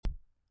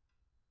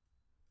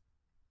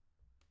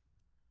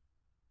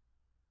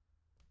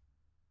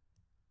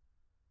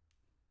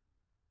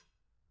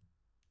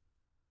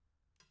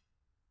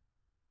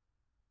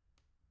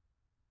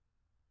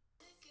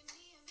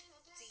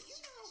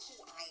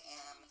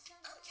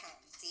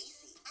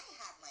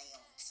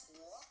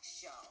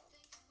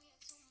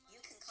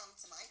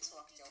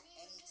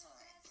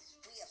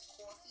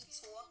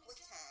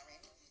with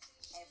Karen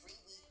every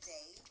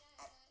weekday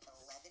at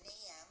 11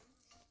 a.m.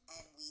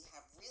 And we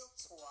have Real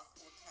Talk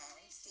with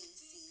Karen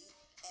Stacy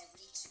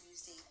every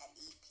Tuesday at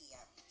 8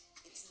 p.m.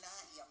 It's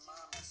not your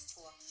mama's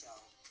talk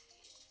show.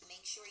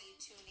 Make sure you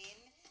tune in,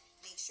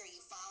 make sure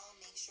you follow,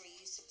 make sure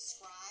you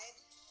subscribe,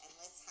 and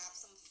let's have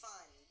some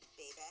fun,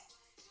 baby.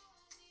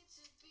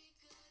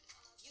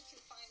 You can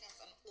find us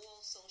on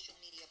all social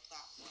media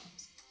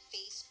platforms: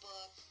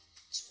 Facebook,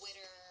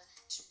 Twitter,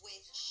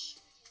 Twitch,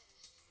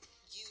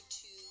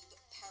 YouTube,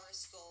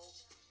 Periscope,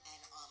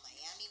 and on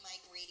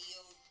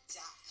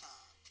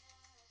MiamiMikeRadio.com.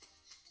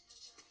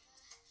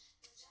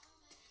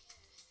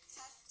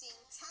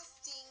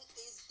 Testing,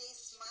 is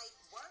this mic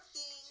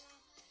working?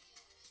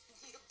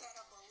 You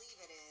better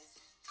believe it is.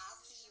 I'll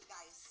see you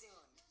guys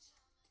soon.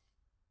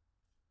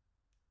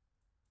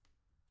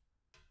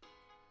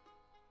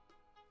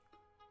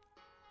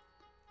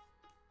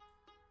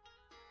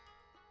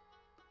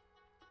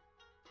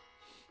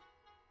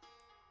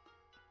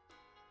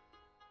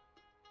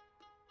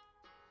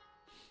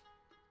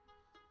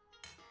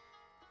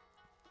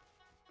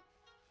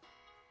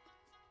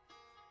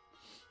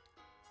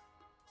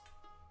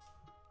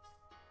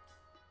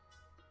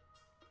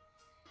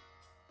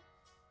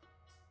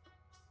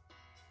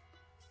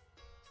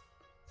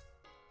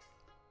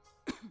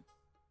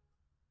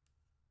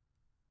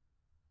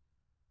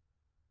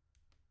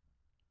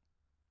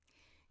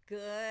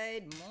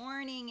 Good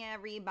morning,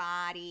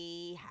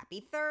 everybody.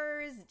 Happy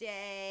Thursday.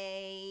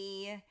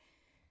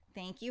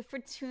 Thank you for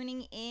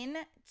tuning in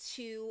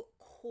to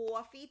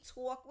Coffee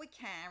Talk with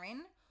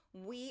Karen.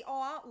 We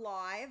are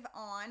live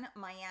on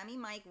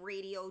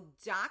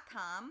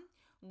MiamiMikeRadio.com.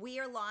 We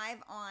are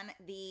live on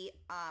the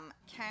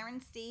Karen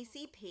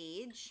Stacy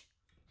page.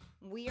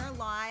 We are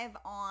live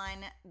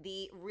on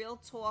the Real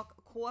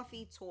Talk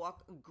Coffee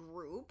Talk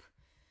group.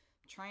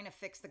 I'm trying to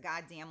fix the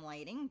goddamn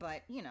lighting,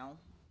 but you know,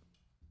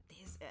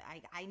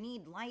 I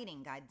need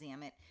lighting,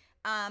 goddammit.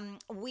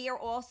 We are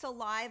also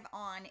live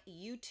on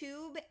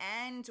YouTube,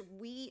 and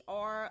we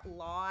are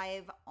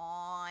live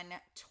on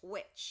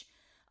Twitch.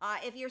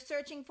 If you're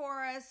searching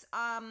for us,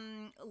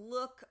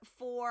 look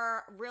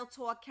for Real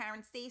Talk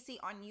Karen Stacy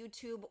on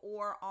YouTube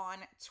or on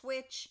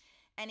Twitch.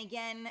 And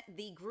again,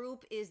 the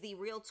group is the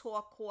Real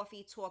Talk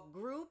Coffee Talk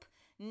group.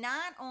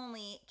 Not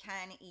only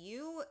can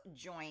you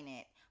join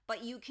it,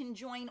 but you can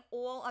join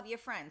all of your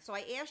friends. So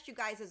I asked you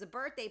guys as a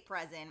birthday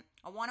present,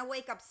 I want to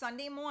wake up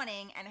Sunday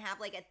morning and have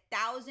like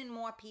 1,000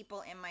 more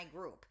people in my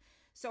group.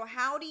 So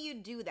how do you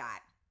do that?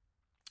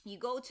 You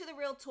go to the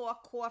Real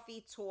Talk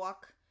Coffee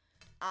Talk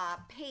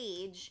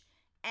page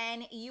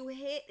and you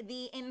hit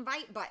the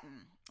invite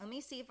button. Let me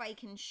see if I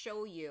can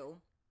show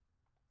you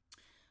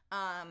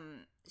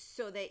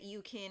so that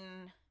you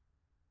can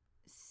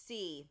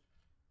see.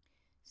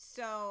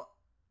 So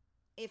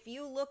if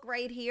you look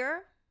right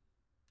here,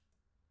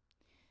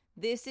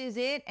 this is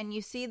it. And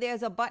you see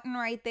there's a button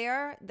right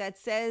there that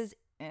says,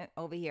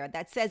 over here,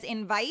 that says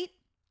invite.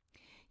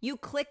 You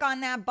click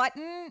on that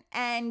button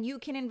and you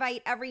can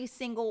invite every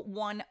single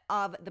one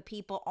of the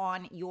people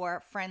on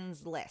your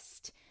friends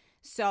list.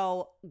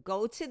 So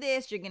go to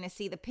this. You're going to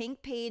see the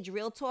pink page,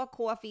 Real Talk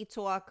Coffee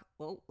Talk.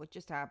 Oh, what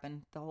just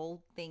happened? The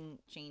whole thing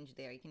changed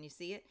there. Can you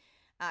see it?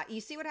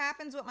 You see what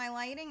happens with my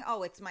lighting?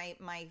 Oh, it's my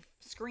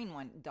screen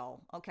went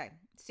dull. Okay.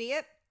 See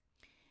it?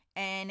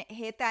 And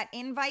hit that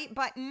invite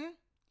button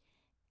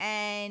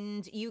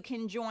and you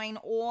can join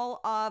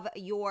all of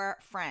your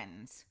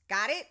friends.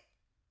 Got it?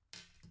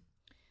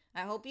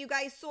 I hope you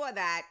guys saw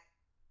that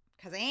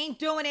because I ain't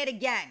doing it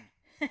again.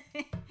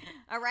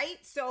 All right?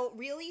 So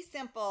really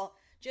simple.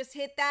 Just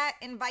hit that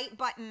invite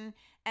button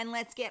and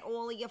let's get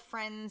all of your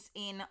friends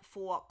in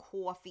for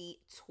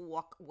Coffee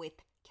Talk with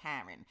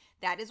Karen.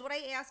 That is what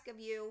I ask of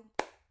you.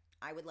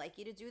 I would like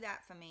you to do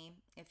that for me.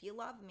 If you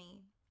love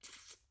me,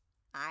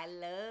 I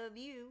love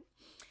you.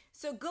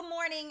 So good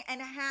morning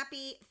and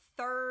happy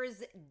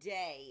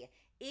Thursday.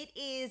 It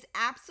is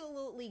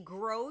absolutely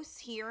gross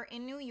here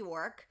in New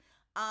York.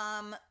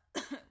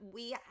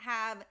 We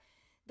have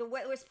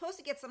we're supposed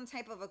to get some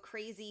type of a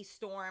crazy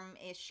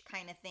storm-ish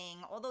kind of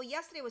thing. Although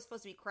yesterday was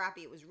supposed to be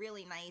crappy. It was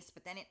really nice,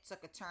 but then it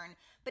took a turn.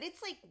 But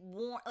it's like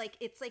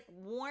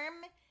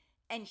warm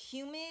and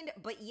humid,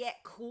 but yet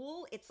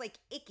cool. It's like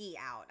icky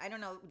out. I don't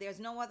know. There's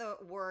no other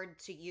word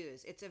to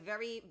use. It's a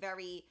very,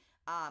 very,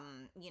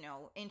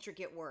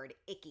 intricate word,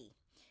 icky.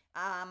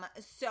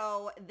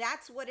 So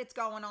that's what it's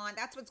going on.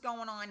 That's what's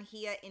going on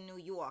here in New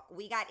York.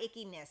 We got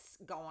ickiness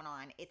going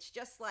on. It's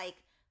just like,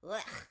 ugh,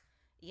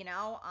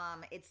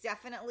 it's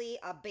definitely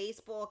a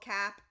baseball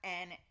cap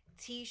and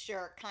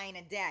t-shirt kind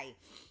of day.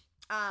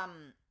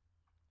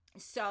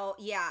 So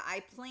yeah,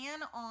 I plan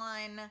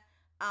on,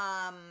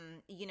 I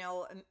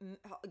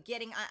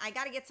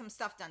got to get some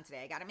stuff done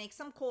today. I got to make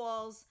some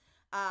calls.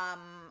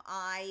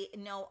 I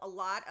know a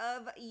lot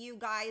of you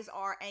guys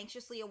are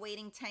anxiously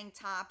awaiting tank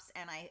tops,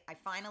 and I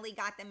finally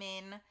got them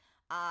in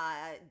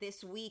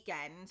this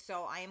weekend.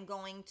 So I am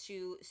going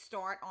to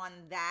start on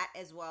that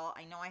as well.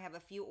 I know I have a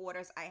few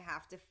orders I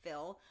have to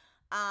fill.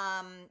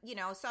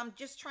 So I'm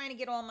just trying to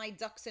get all my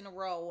ducks in a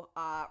row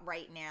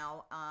right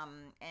now,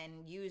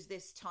 and use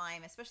this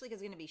time, especially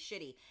because it's going to be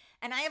shitty.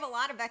 And I have a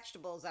lot of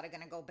vegetables that are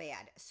going to go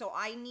bad. So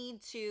I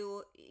need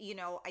to,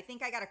 I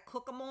think I got to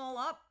cook them all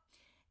up.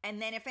 And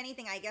then if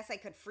anything, I guess I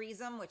could freeze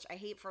them, which I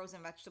hate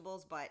frozen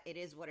vegetables, but it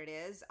is what it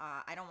is.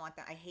 I don't want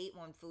that. I hate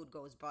when food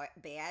goes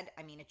bad.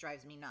 I mean, it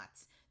drives me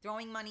nuts.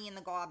 Throwing money in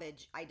the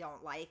garbage, I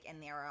don't like,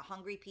 and there are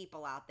hungry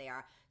people out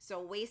there.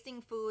 So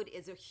wasting food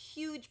is a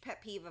huge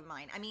pet peeve of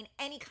mine. I mean,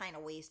 any kind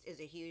of waste is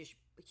a huge,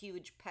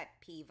 huge pet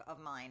peeve of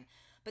mine.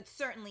 But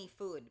certainly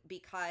food,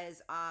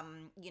 because, I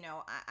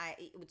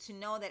to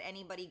know that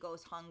anybody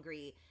goes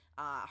hungry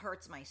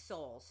hurts my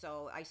soul.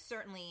 So I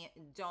certainly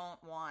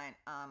don't want,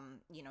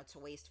 to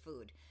waste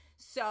food.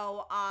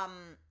 So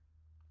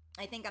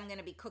I think I'm going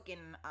to be cooking.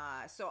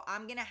 So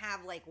I'm going to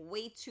have like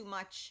way too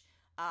much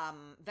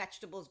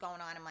vegetables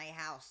going on in my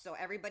house. So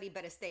everybody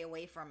better stay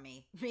away from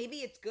me. Maybe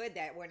it's good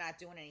that we're not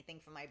doing anything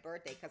for my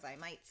birthday because I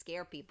might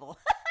scare people.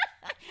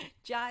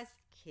 Just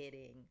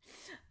kidding.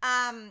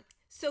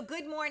 So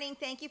good morning.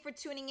 Thank you for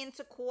tuning in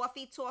to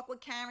Coffee Talk with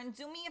Karen.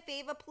 Do me a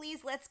favor,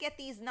 please. Let's get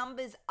these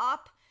numbers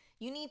up.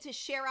 You need to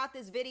share out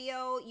this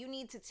video. You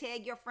need to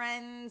tag your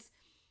friends.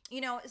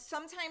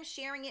 Sometimes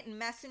sharing it in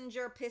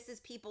Messenger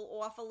pisses people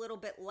off a little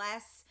bit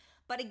less.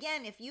 But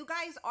again, if you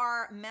guys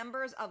are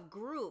members of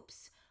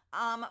groups,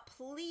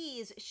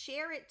 please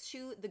share it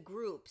to the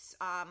groups,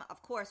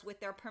 of course, with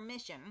their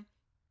permission.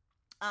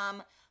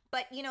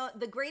 But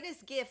the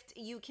greatest gift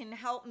you can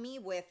help me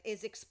with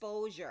is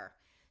exposure.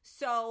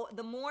 So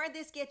the more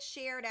this gets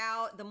shared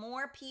out, the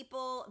more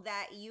people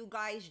that you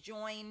guys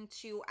join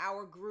to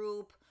our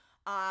group,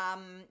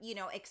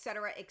 et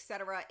cetera,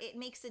 it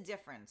makes a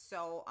difference.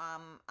 So,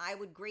 I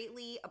would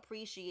greatly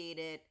appreciate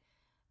it.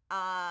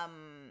 Why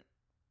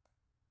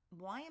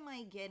am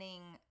I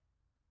getting,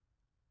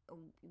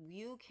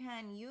 you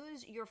can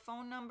use your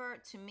phone number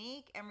to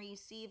make and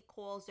receive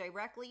calls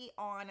directly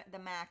on the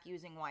Mac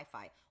using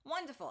Wi-Fi.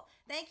 Wonderful.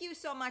 Thank you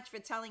so much for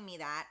telling me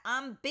that.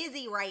 I'm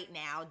busy right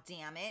now,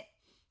 damn it.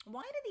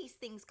 Why do these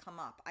things come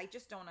up? I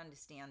just don't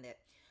understand it.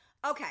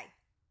 Okay.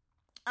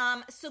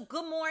 So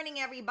good morning,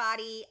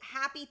 everybody.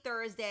 Happy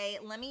Thursday.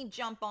 Let me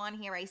jump on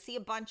here. I see a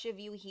bunch of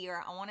you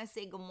here. I want to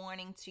say good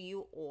morning to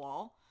you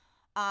all.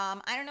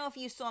 I don't know if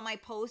you saw my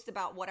post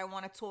about what I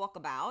want to talk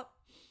about.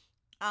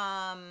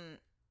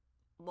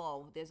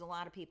 Whoa, there's a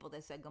lot of people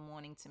that said good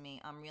morning to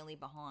me. I'm really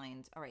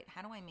behind. All right,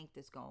 how do I make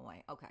this go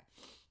away? Okay.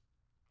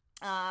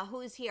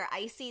 Who's here?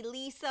 I see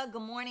Lisa.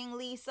 Good morning,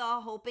 Lisa.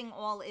 Hoping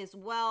all is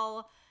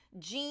well.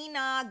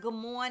 Gina, good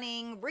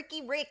morning.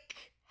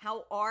 Rick,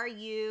 how are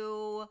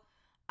you?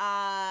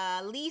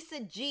 Lisa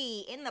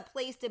G, in the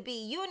place to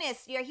be.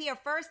 Eunice, you're here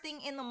first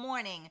thing in the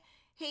morning.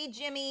 Hey,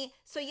 Jimmy.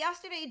 So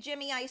yesterday,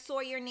 Jimmy, I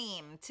saw your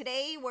name.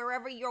 Today,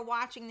 wherever you're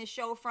watching the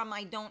show from,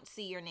 I don't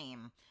see your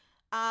name.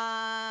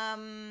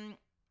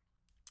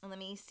 Let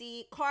me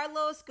see.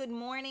 Carlos, good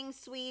morning,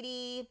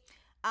 sweetie.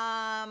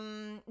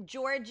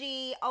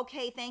 Georgie,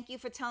 okay, thank you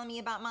for telling me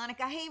about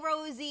Monica. Hey,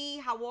 Rosie,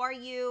 how are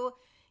you?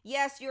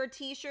 Yes, your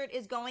t-shirt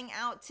is going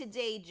out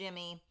today,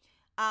 Jimmy.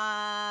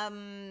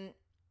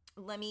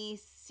 Let me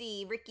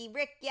see. Rick,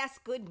 yes,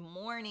 good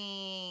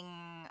morning.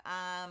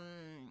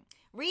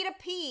 Rita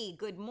P,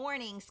 good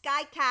morning.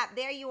 Skycap,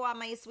 there you are,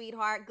 my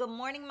sweetheart. Good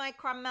morning, my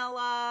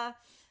Carmela.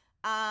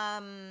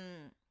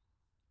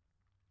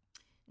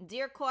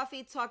 Dear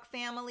Coffee Talk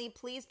family,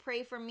 please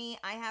pray for me.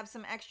 I have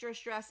some extra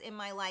stress in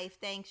my life.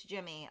 Thanks,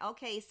 Jimmy.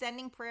 Okay,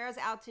 sending prayers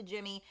out to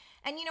Jimmy.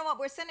 And you know what?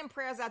 We're sending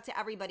prayers out to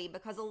everybody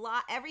because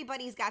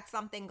everybody's got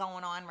something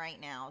going on right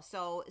now.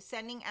 So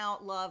sending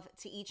out love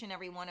to each and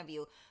every one of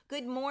you.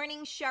 Good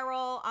morning,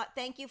 Cheryl.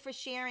 Thank you for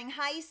sharing.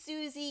 Hi,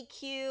 Susie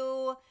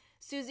Q.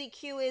 Susie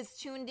Q is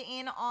tuned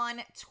in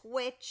on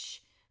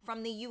Twitch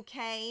from the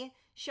UK.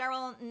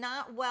 Cheryl,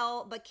 not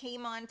well, but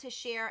came on to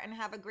share and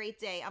have a great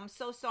day. I'm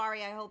so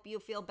sorry. I hope you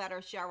feel better,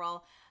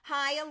 Cheryl.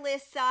 Hi,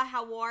 Alyssa.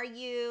 How are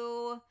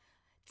you?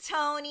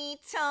 Tony.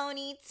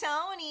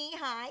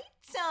 Hi,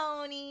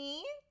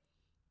 Tony.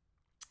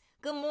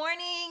 Good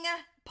morning,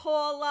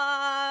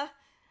 Paula.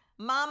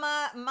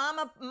 Mama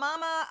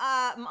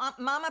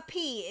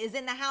P is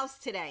in the house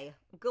today.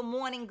 Good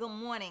morning.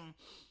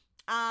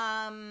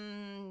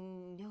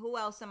 Who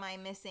else am I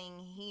missing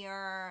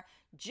here?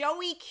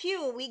 Joey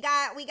Q. We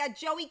got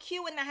Joey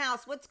Q in the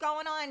house. What's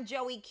going on,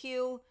 Joey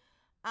Q?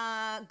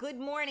 Good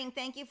morning.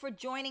 Thank you for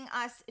joining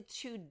us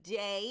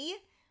today.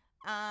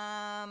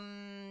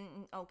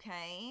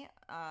 Okay.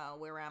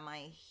 Where am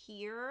I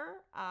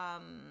here?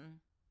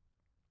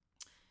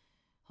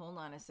 Hold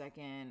on a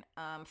second.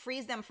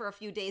 Freeze them for a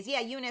few days.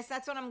 Yeah, Eunice,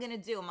 that's what I'm going to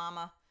do,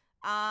 mama.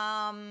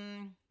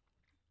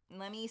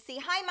 Let me see.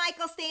 Hi,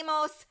 Michael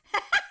Stamos.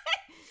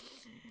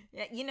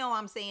 Yeah, you know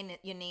I'm saying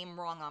your name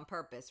wrong on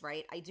purpose,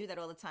 right? I do that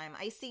all the time.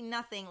 I see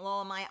nothing.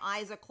 Lol, my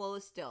eyes are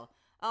closed still.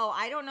 Oh,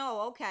 I don't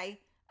know. Okay.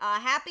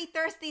 Happy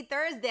Thirsty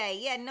Thursday.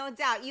 Yeah, no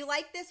doubt. You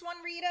like this one,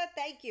 Rita?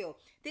 Thank you.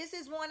 This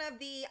is one of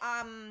the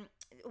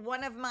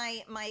one of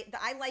my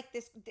I like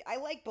this. I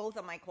like both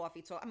of my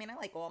coffee talk. I mean, I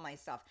like all my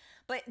stuff.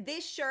 But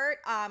this shirt,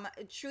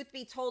 truth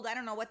be told, I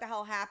don't know what the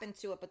hell happened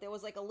to it, but there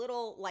was like a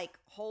little like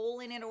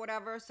hole in it or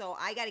whatever. So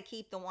I got to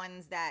keep the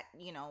ones that,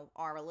 you know,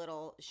 are a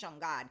little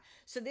shungad.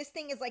 So this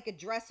thing is like a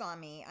dress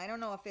on me. I don't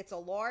know if it's a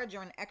large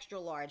or an extra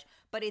large,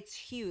 but it's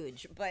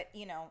huge. But,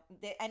 you know,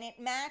 and it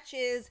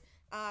matches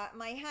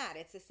my hat.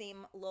 It's the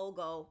same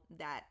logo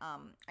that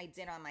I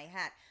did on my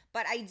hat.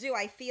 But I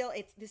feel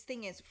this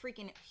thing is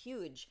freaking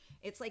huge.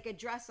 It's like a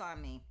dress on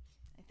me.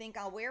 I think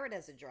I'll wear it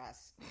as a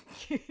dress.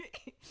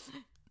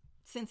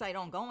 Since I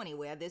don't go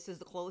anywhere, this is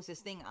the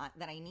closest thing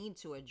that I need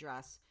to a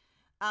dress.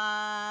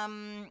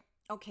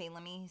 Okay,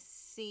 let me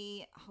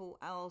see who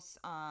else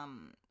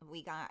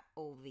we got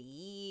over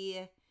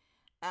here.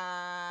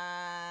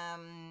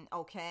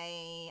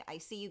 Okay, I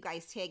see you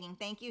guys tagging.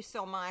 Thank you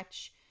so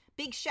much.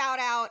 Big shout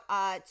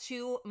out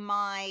to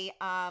my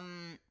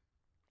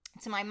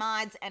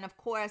mods, and of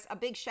course a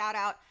big shout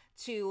out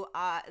to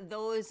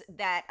those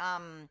that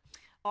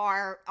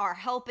are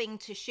helping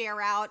to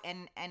share out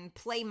and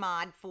play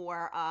mod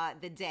for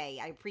the day.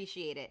 I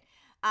appreciate it.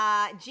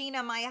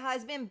 Gina, my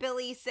husband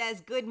Billy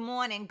says good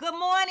morning. Good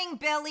morning,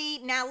 Billy.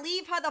 Now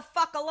leave her the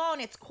fuck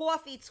alone. It's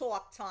coffee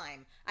talk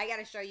time. I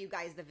gotta show you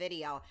guys the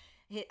video.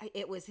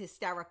 It was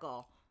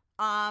hysterical.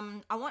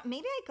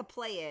 Maybe I could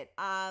play it.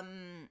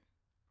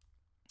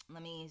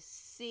 Let me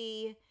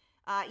see.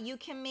 You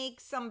can make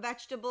some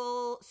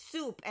vegetable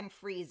soup and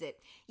freeze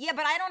it. Yeah,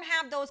 but I don't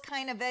have those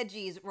kind of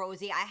veggies,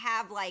 Rosie. I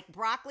have like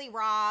broccoli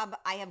rabe,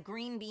 I have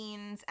green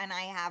beans, and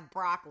I have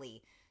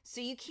broccoli.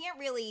 So you can't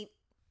really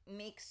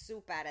make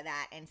soup out of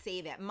that and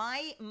save it.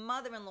 My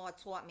mother-in-law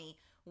taught me.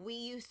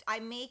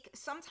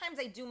 Sometimes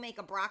I do make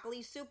a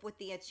broccoli soup with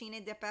the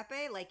china de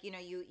pepe. Like, you know,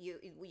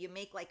 you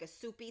make like a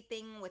soupy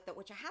thing with it,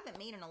 which I haven't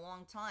made in a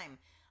long time.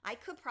 I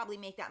could probably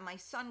make that. My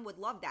son would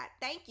love that.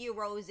 Thank you,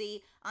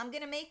 Rosie. I'm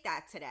going to make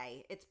that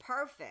today. It's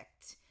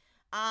perfect.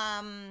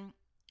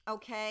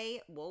 Okay.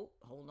 Whoa,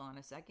 hold on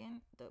a second.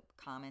 The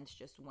comments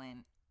just went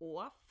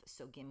off.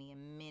 So give me a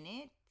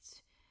minute.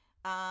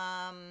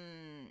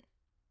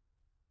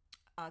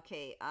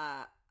 Okay.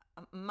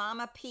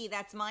 Mama P,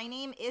 that's my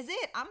name. Is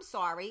it? I'm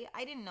sorry.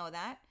 I didn't know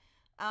that.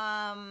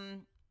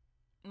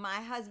 My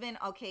husband,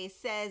 okay,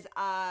 says,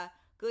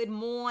 good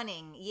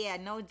morning. Yeah,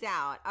 no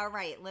doubt. All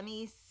right, let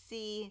me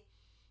see.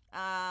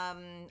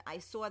 I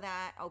saw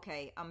that.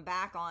 Okay, I'm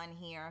back on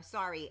here.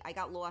 Sorry, I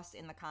got lost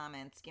in the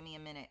comments. Give me a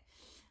minute.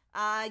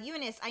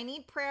 Eunice, I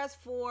need prayers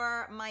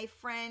for my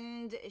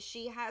friend.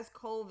 She has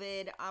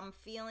COVID. I'm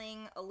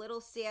feeling a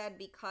little sad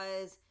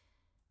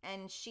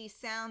and she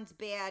sounds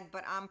bad,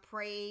 but I'm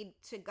prayed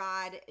to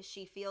God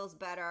she feels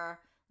better.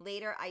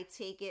 Later, I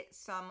take it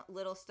some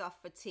little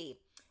stuff for tea.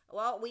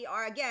 Well, we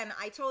are, again,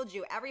 I told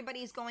you,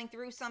 everybody's going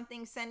through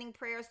something. Sending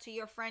prayers to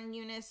your friend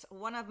Eunice,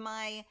 one of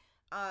my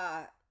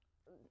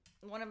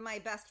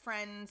best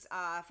friends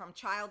from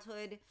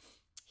childhood.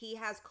 He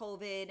has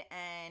COVID,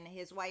 and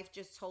his wife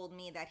just told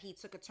me that he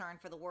took a turn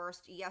for the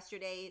worst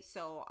yesterday.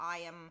 So I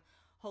am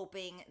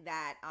hoping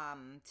that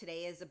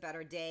today is a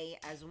better day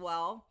as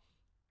well.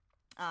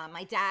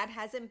 My dad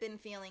hasn't been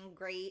feeling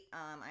great.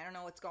 I don't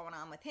know what's going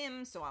on with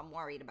him, so I'm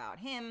worried about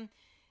him.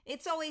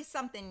 It's always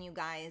something, you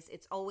guys.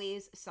 It's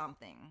always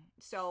something.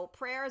 So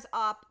prayers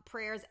up,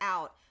 prayers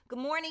out. Good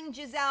morning,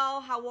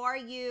 Giselle. How are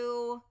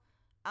you?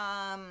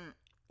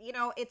 You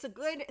know, it's a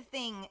good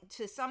thing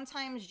to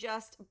sometimes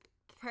just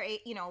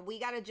pray. You know, we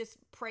got to just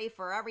pray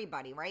for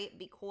everybody, right?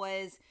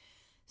 Because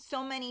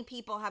so many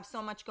people have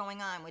so much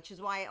going on, which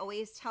is why I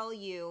always tell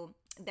you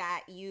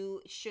that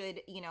you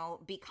should, you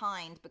know, be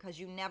kind, because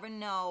you never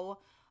know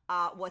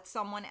what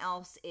someone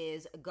else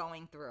is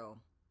going through.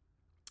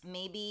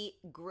 Maybe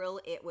grill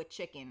it with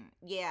chicken.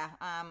 Yeah,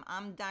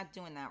 I'm not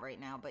doing that right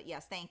now, but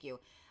yes, thank you.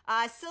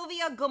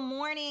 Sylvia, good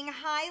morning.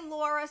 Hi,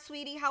 Laura,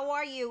 sweetie. How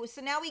are you?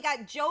 So now we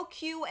got Joe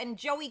Q and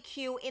Joey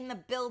Q in the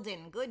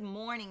building. Good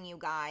morning, you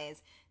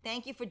guys.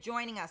 Thank you for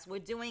joining us. We're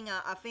doing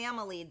a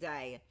family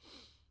day.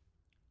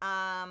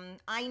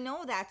 I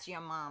know that's your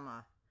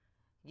mama.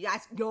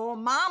 Yes, your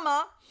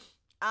mama.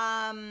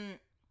 I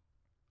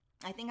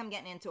think I'm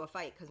getting into a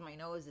fight because my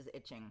nose is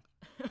itching.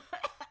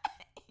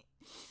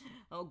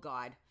 Oh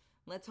God,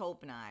 let's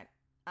hope not.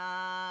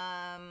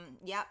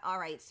 Yeah, all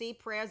right. See,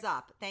 prayers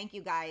up. Thank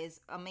you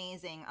guys.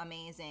 Amazing,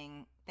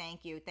 amazing.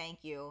 Thank you, thank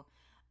you.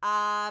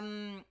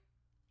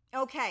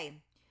 Okay,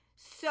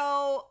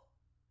 so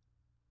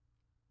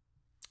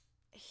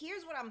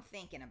here's what I'm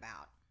thinking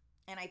about.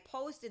 And I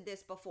posted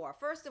this before.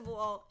 First of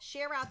all,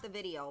 share out the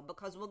video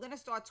because we're going to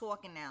start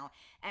talking now.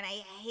 And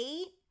I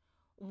hate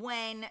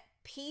when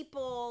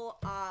people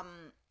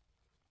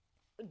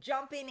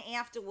jump in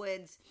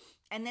afterwards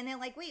and then they're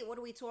like, wait, what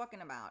are we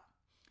talking about?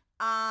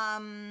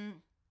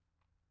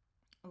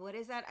 What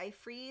is that? I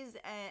freeze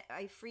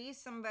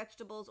some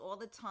vegetables all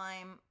the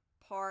time,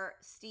 par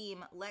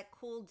steam, let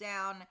cool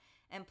down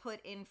and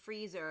put in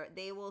freezer.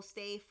 They will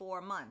stay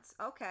for months.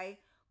 Okay,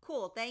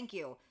 Cool, thank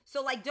you.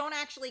 So like don't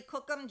actually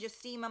cook them, just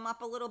steam them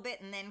up a little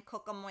bit and then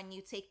cook them when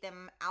you take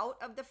them out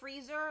of the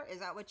freezer? Is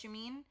that what you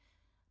mean?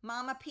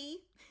 Mama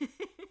P?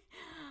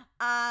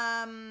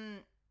 Let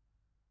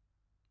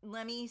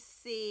me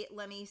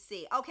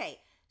see. Okay.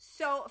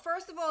 So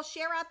first of all,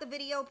 share out the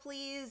video,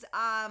 please.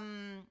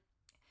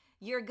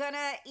 You're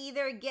gonna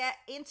either get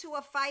into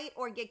a fight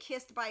or get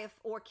kissed by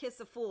or kiss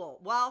a fool.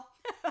 Well,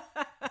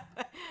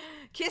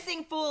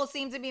 kissing fools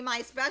seems to be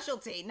my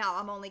specialty. No,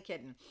 I'm only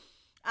kidding.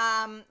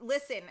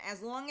 Listen,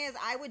 as long as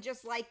I would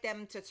just like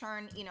them to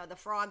turn, the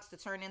frogs to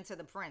turn into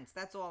the prince.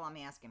 That's all I'm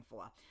asking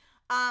for.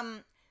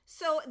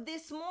 So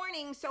this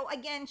morning,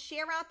 again,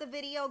 share out the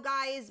video,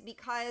 guys,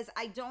 because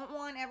I don't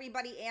want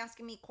everybody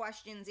asking me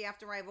questions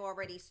after I've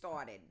already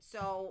started.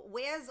 So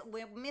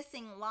we're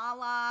missing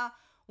Lala,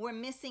 we're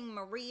missing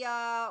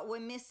Maria, we're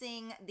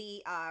missing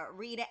the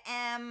Rita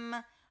M.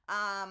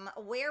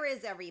 Where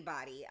is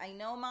everybody? I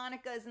know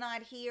Monica's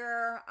not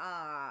here.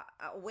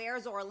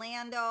 Where's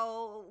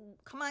Orlando?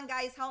 Come on,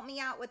 guys, help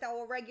me out with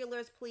our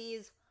regulars,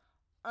 please.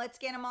 Let's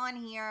get them on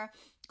here.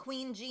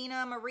 Queen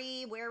Gina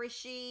Marie, where is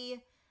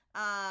she?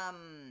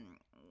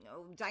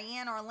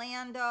 Diane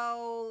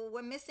Orlando.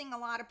 We're missing a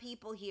lot of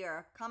people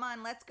here. Come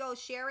on, let's go.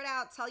 Share it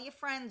out. Tell your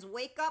friends.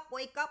 Wake up,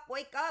 wake up,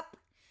 wake up.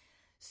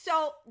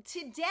 So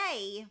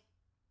today,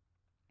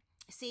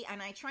 see,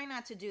 and I try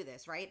not to do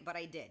this, right? But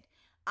I did.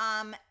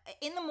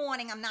 In the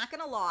morning, I'm not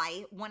going to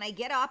lie, when I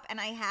get up and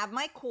I have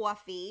my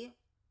coffee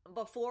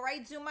before I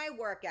do my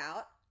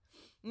workout.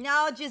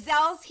 No,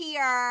 Giselle's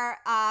here.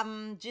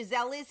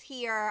 Giselle is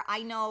here.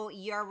 I know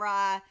you're,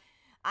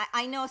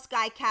 I know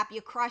Skycap,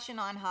 you're crushing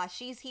on her.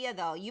 She's here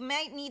though. You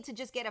might need to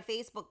just get a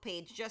Facebook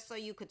page just so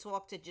you could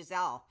talk to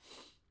Giselle.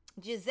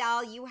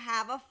 Giselle, you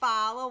have a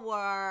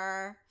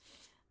follower.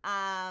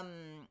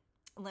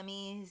 Let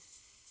me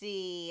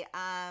see.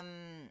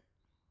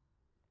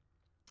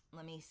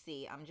 Let me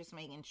see. I'm just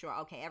making sure.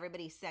 Okay,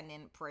 everybody's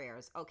sending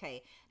prayers.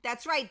 Okay,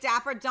 that's right.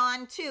 Dapper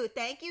Dawn too.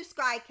 Thank you,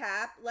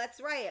 Skycap.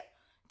 That's right.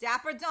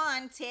 Dapper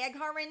Dawn, tag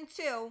her in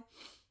too.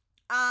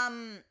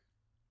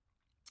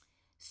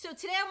 So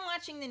today I'm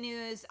watching the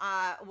news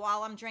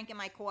while I'm drinking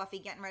my coffee,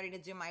 getting ready to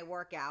do my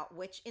workout,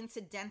 which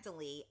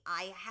incidentally,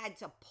 I had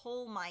to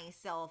pull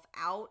myself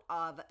out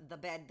of the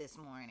bed this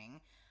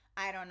morning.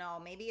 I don't know,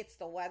 maybe it's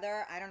the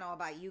weather. I don't know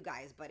about you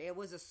guys, but it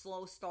was a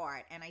slow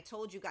start. And I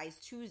told you guys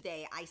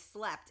Tuesday I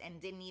slept and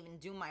didn't even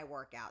do my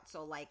workout.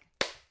 So like,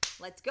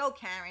 let's go,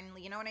 Karen.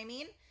 You know what I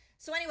mean?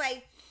 So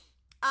anyway,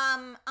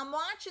 I'm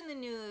watching the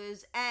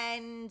news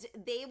and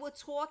they were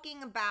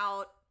talking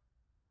about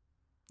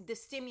the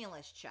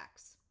stimulus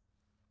checks.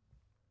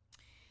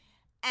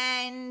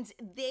 And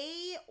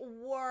they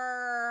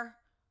were,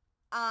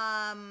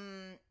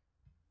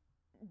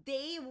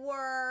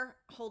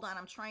 hold on,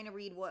 I'm trying to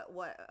read what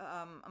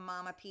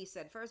Mama P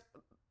said. First,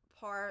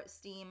 par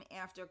steam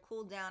after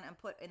cool down and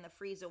put in the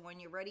freezer. When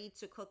you're ready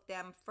to cook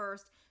them,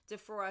 first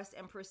defrost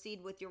and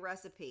proceed with your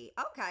recipe.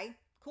 Okay,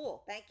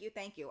 cool. Thank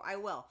you. I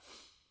will.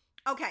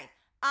 Okay.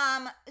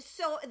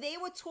 So they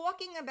were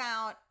talking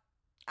about,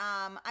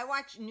 I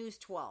watch News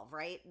 12,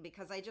 right?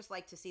 Because I just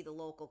like to see the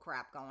local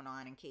crap going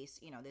on in case,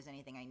 there's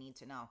anything I need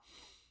to know.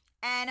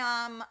 And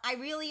I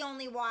really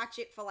only watch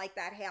it for like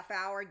that half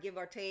hour, give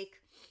or take.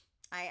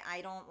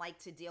 I don't like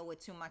to deal with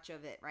too much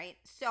of it, right?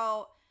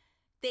 So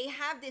they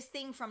have this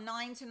thing from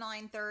 9 to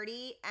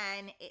 9:30,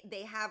 and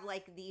they have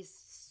like these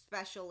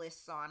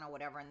specialists on or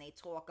whatever, and they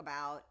talk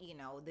about,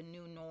 the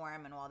new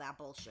norm and all that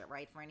bullshit,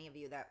 right? For any of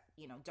you that,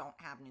 don't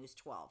have News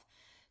 12.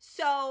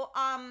 So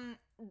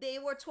they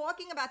were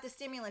talking about the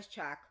stimulus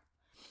check,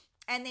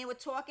 and they were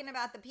talking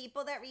about the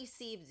people that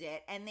received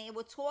it, and they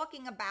were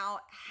talking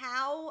about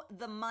how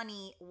the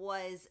money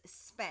was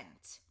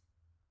spent.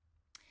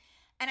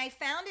 And I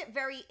found it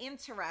very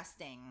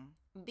interesting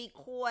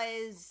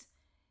because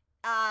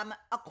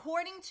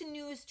according to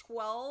News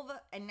 12,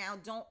 and now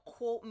don't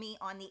quote me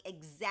on the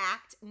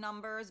exact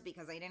numbers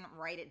because I didn't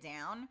write it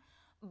down,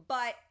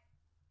 but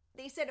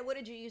they said, what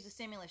did you use the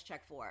stimulus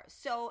check for?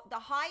 So the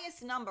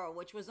highest number,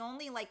 which was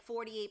only like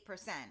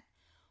 48%,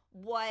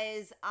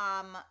 was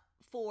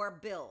for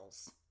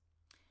bills.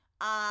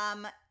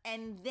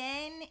 And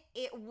then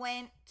it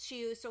went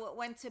to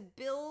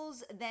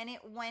bills, then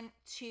it went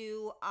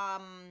to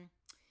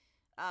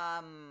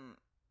I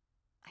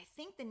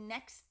think the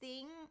next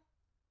thing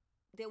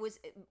there was,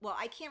 well,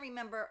 I can't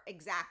remember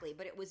exactly,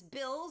 but it was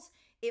bills,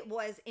 it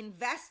was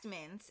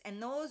investments, and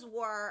those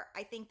were,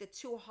 I think, the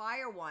two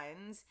higher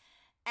ones.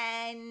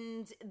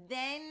 And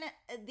then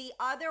the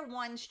other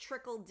ones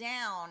trickled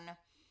down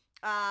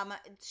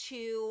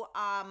to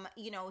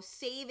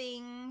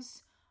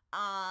savings,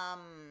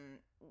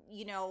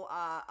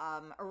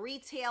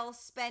 retail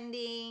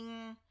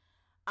spending,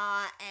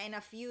 and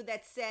a few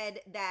that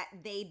said that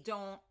they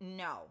don't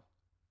know.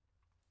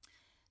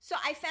 So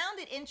I found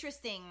it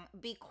interesting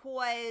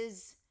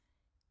because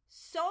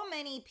so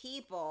many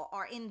people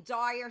are in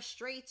dire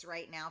straits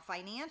right now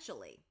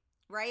financially,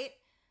 right?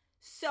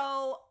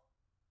 So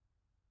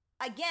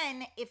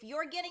again, if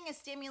you're getting a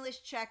stimulus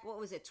check, what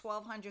was it,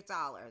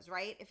 $1,200,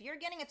 right? If you're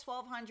getting a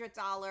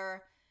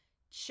 $1,200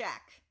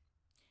 check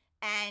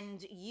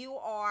and you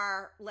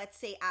are, let's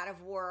say, out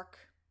of work,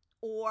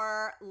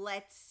 or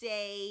let's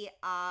say,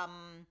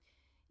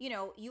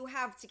 you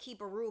have to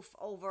keep a roof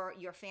over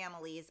your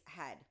family's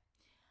head.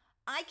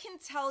 I can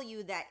tell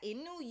you that in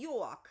New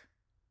York,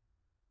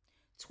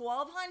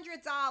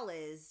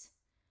 $1,200,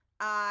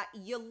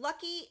 you're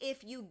lucky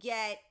if you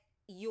get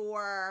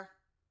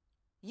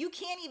you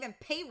can't even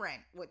pay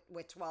rent with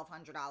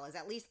 $1,200.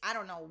 At least I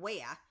don't know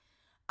where.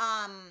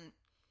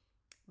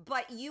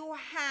 But you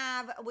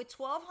have, with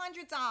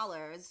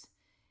 $1,200,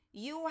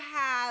 you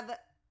have,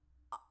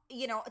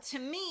 to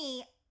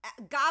me,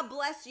 God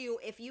bless you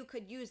if you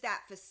could use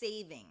that for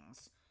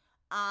savings,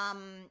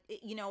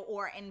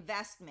 or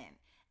investment.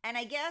 And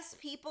I guess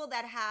people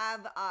that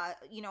have, I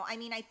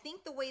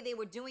think the way they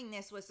were doing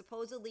this was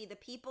supposedly the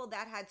people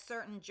that had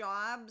certain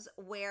jobs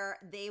where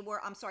they were,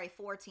 I'm sorry,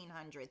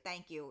 1,400.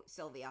 Thank you,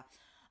 Sylvia.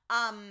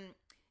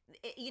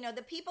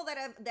 The people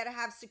that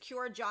have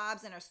secure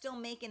jobs and are still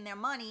making their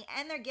money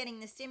and they're getting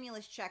the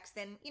stimulus checks,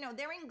 then,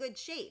 they're in good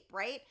shape,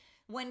 right?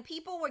 When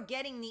people were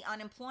getting the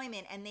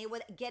unemployment and they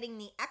were getting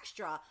the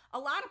extra, a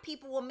lot of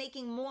people were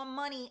making more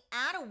money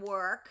out of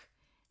work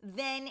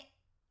than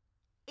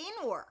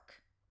in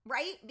work,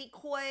 right?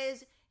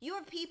 Because you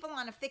have people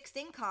on a fixed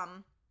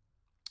income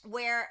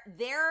where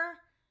their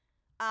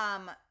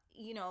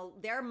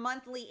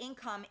monthly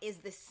income is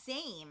the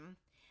same.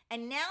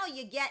 And now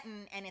you're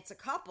getting, and it's a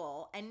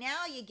couple, and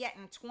now you're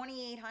getting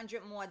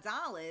 $2,800 more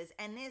dollars,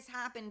 and this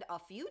happened a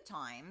few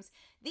times.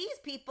 These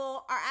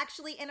people are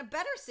actually in a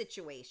better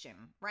situation,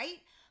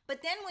 right?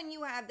 But then when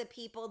you have the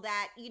people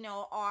that,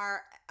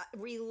 are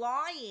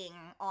relying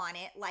on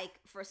it, like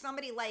for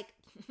somebody like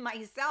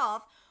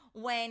myself,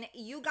 when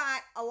you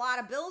got a lot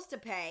of bills to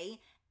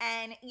pay,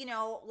 and,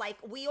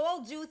 we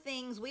all do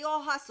things, we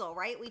all hustle,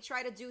 right? We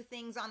try to do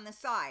things on the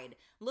side.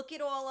 Look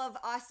at all of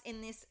us in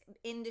this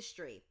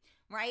industry.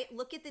 Right?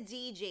 Look at the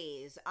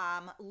DJs.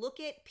 Look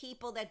at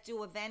people that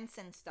do events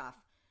and stuff.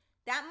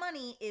 That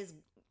money is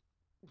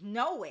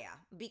nowhere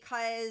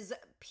because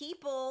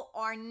people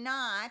are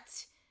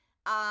not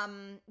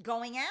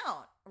going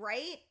out,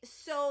 right?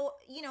 So,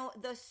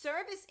 the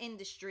service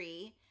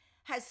industry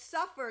has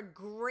suffered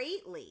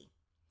greatly.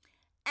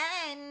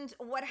 And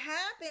what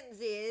happens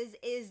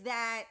is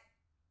that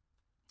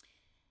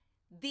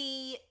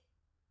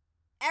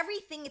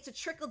everything, it's a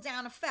trickle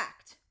down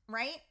effect.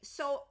 Right?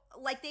 So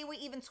like they were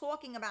even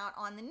talking about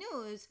on the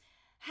news,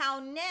 how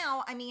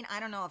now, I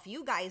don't know if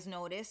you guys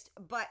noticed,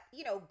 but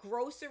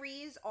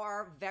groceries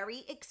are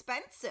very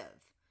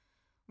expensive,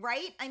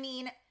 right?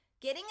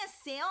 Getting a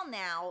sale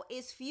now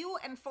is few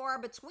and far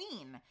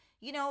between.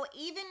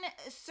 Even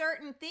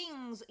certain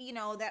things,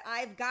 that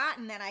I've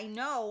gotten that I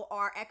know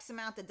are X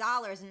amount of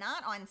dollars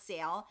not on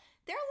sale,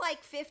 they're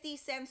like 50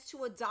 cents to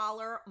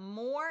 $1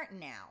 more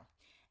now.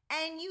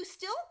 And you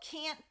still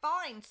can't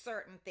find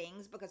certain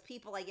things because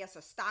people, I guess,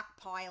 are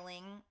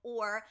stockpiling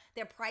or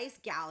they're price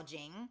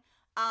gouging.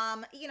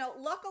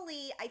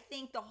 Luckily, I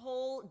think the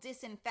whole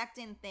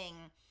disinfectant thing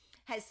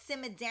has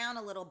simmered down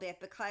a little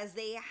bit because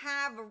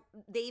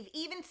they've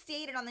even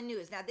stated on the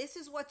news. Now, this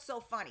is what's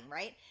so funny,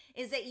 right?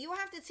 Is that you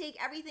have to take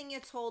everything you're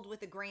told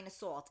with a grain of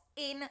salt,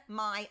 in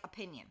my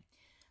opinion.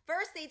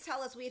 First, they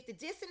tell us we have to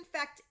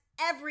disinfect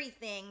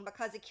everything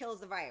because it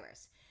kills the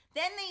virus.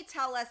 Then they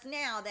tell us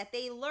now that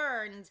they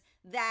learned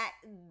that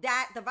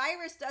the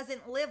virus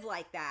doesn't live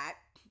like that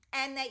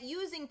and that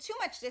using too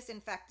much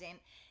disinfectant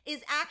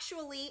is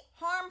actually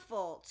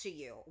harmful to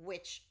you,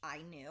 which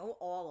I knew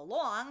all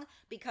along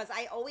because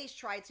I always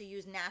try to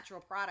use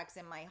natural products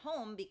in my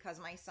home because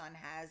my son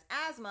has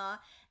asthma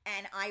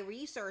and I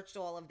researched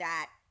all of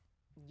that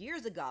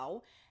years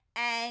ago.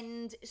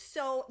 And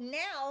so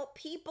now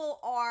people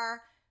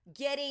are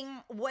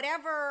getting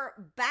whatever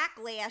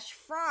backlash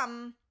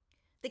from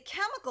the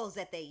chemicals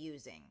that they're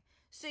using.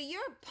 So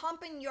you're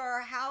pumping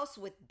your house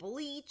with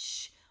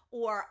bleach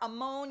or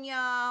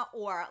ammonia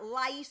or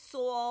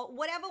Lysol,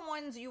 whatever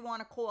ones you want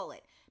to call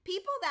it.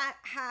 People that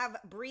have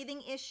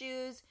breathing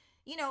issues,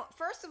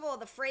 first of all,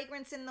 the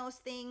fragrance in those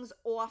things,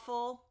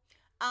 awful.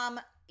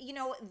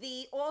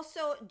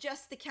 Also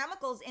just the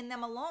chemicals in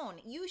them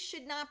alone. You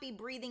should not be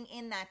breathing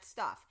in that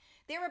stuff.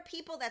 There are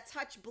people that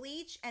touch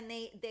bleach and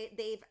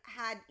they've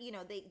had,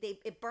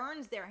 it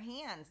burns their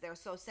hands. They're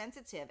so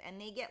sensitive and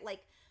they get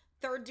like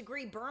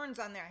 3rd-degree burns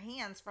on their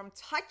hands from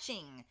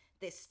touching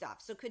this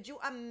stuff. So could you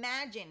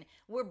imagine?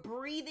 We're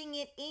breathing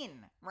it in,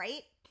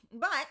 right?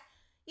 But,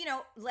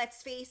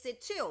 let's face it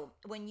too.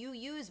 When you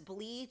use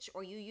bleach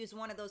or you use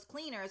one of those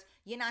cleaners,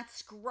 you're not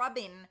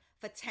scrubbing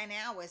for 10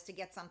 hours to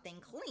get something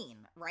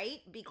clean, right?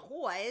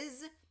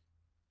 Because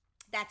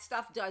that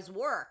stuff does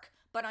work.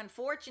 But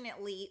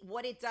unfortunately,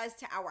 what it does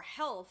to our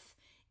health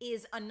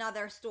is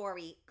another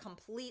story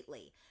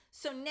completely.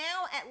 So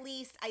now at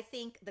least I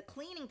think the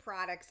cleaning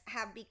products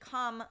have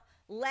become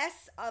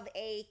less of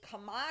a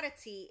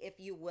commodity, if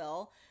you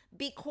will,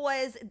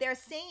 because they're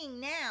saying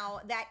now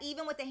that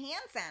even with the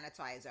hand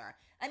sanitizer,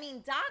 I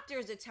mean,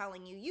 doctors are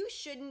telling you you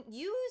shouldn't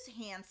use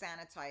hand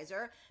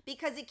sanitizer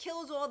because it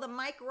kills all the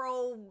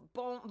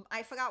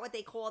I forgot what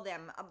they call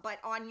them, but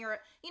on your,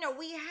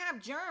 we have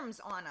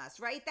germs on us,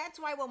 right? That's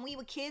why when we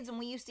were kids and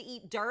we used to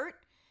eat dirt,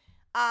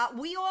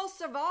 we all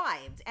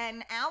survived,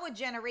 and our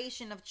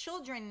generation of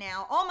children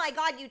now, oh my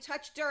God, you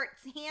touch dirt,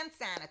 hand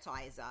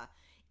sanitizer.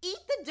 Eat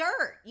the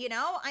dirt,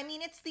 I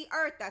mean, it's the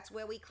earth. That's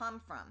where we come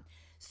from.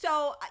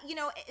 So,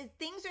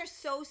 things are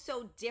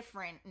so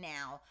different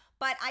now.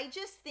 But I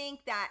just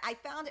think that I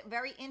found it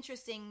very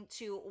interesting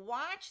to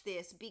watch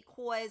this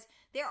because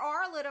there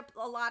are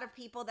a lot of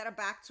people that are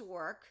back to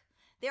work.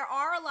 There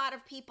are a lot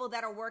of people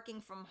that are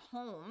working from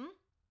home.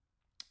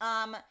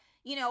 And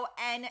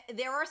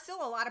there are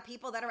still a lot of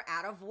people that are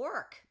out of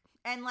work.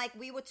 And like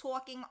we were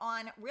talking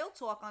on Real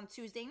Talk on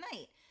Tuesday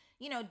night,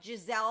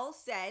 Giselle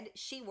said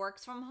she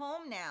works from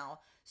home now.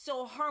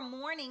 So her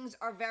mornings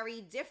are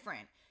very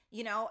different,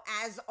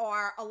 as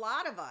are a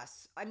lot of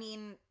us. I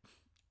mean,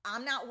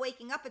 I'm not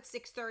waking up at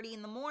 6:30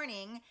 in the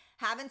morning,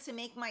 having to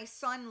make my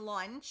son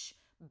lunch,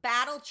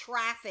 battle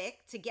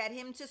traffic to get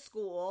him to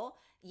school,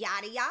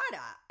 yada,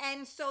 yada.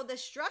 And so the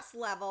stress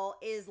level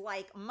is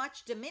like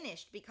much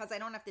diminished because I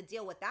don't have to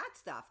deal with that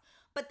stuff.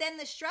 But then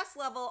the stress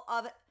level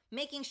of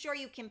making sure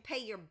you can pay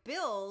your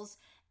bills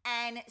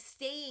and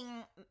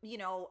staying,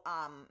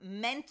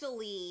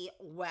 mentally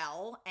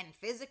well and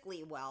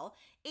physically well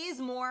is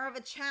more of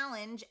a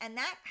challenge, and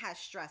that has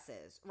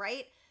stresses,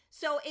 right?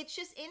 So it's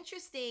just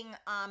interesting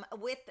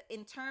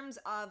in terms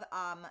of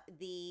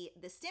the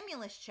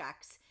stimulus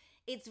checks.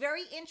 It's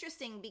very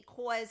interesting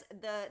because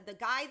the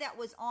guy that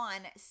was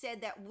on said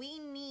that we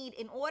need,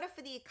 in order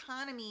for the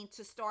economy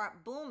to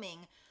start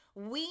booming,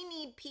 we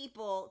need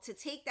people to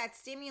take that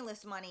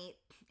stimulus money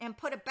and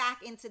put it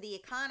back into the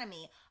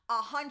economy,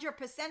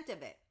 100%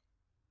 of it.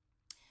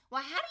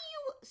 Well, how do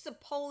you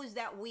suppose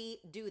that we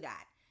do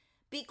that?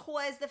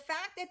 Because the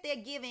fact that they're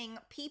giving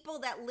people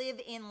that live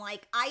in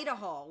like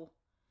Idaho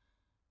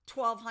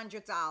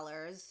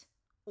 $1,200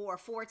 or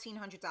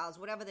 $1,400,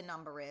 whatever the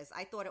number is,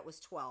 I thought it was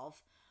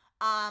 12.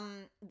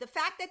 The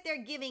fact that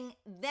they're giving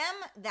them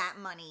that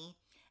money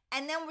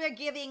and then we're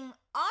giving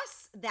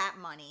us that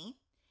money,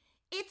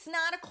 it's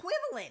not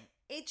equivalent.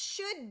 It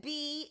should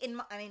be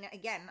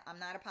again, I'm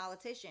not a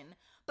politician,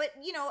 but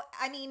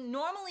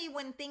normally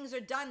when things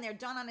are done, they're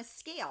done on a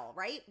scale,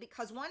 right?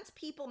 Because once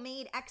people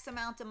made X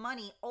amount of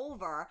money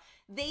over,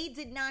 they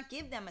did not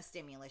give them a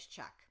stimulus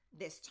check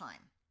this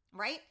time,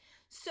 right?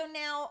 So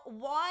now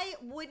why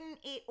wouldn't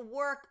it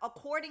work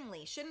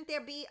accordingly? Shouldn't there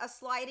be a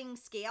sliding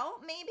scale?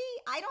 Maybe?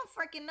 I don't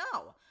freaking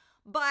know.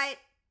 But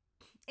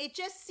it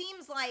just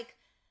seems like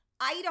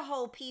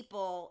Idaho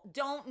people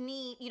don't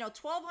need,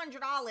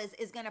 $1,200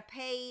 is going to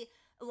pay,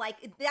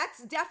 like,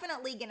 that's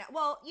definitely going to,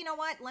 well, you know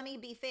what? Let me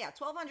be fair.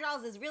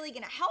 $1,200 is really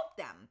going to help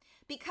them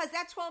because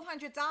that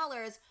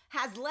 $1,200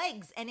 has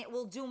legs and it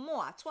will do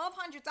more.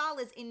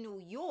 $1,200 in New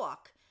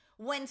York,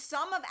 when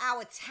some of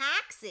our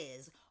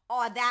taxes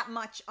are that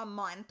much a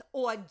month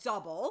or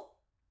double,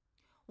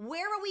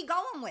 where are we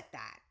going with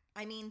that?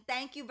 I mean,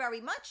 thank you very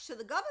much to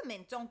the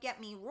government. Don't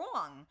get me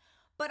wrong.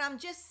 But I'm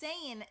just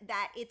saying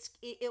that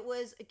it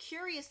was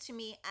curious to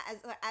me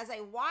as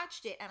I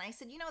watched it, and I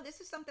said, this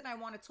is something I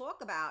want to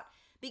talk about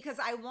because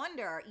I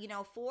wonder,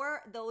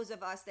 for those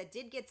of us that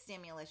did get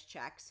stimulus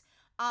checks,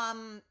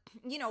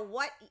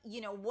 what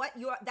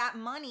that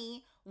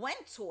money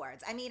went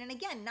towards. I mean, and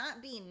again,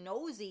 not being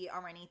nosy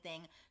or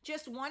anything,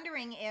 just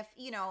wondering if,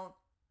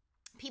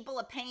 people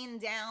are paying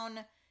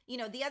down.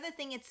 The other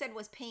thing it said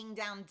was paying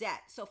down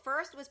debt. So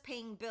first was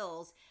paying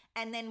bills,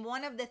 and then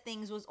one of the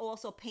things was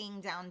also paying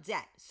down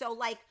debt. So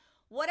like,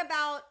 what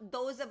about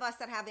those of us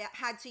that have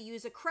had to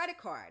use a credit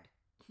card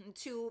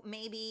to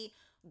maybe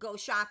go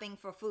shopping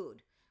for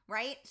food,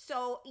 right?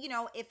 So,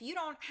 if you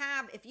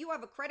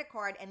have a credit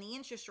card and the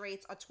interest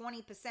rates are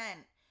 20%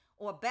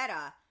 or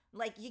better,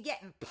 like you're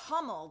getting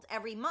pummeled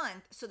every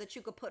month so that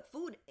you could put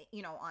food,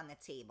 on the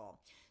table.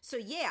 So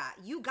yeah,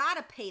 you got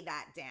to pay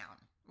that down,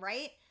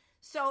 right?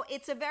 So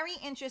it's a very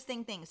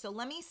interesting thing. So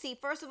let me see.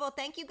 First of all,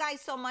 thank you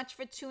guys so much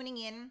for tuning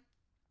in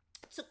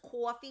to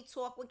Coffee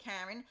Talk with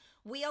Karen.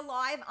 We are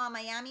live on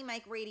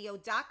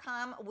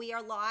MiamiMikeRadio.com. We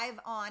are live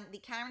on the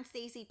Karen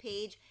Stacey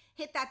page.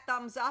 Hit that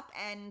thumbs up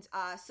and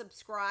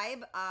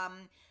subscribe.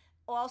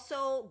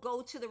 Also,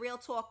 go to the Real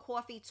Talk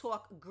Coffee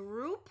Talk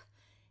group.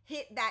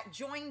 Hit that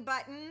join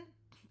button.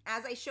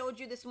 As I showed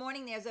you this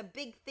morning, there's a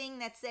big thing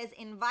that says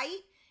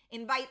invite.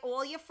 Invite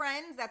all your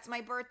friends. That's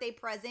my birthday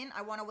present.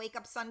 I want to wake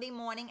up Sunday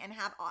morning and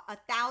have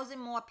 1,000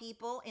 more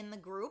people in the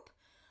group.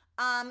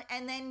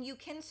 And then you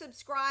can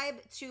subscribe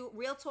to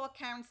Real Talk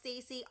Karen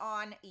Stacey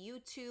on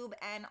YouTube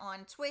and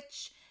on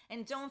Twitch.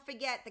 And don't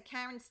forget the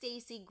Karen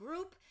Stacey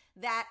group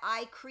that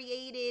I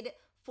created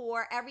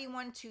for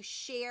everyone to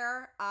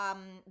share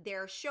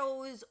their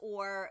shows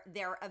or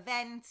their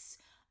events.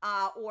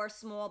 or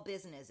small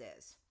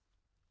businesses.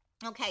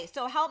 Okay,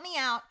 so help me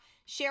out.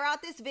 Share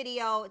out this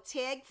video.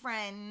 Tag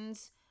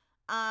friends.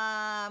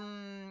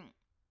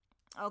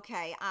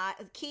 Okay,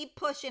 keep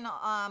pushing.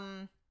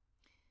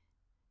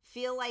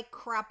 Feel like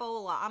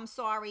crapola. I'm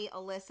sorry,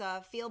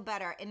 Alyssa. Feel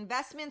better.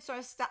 Investments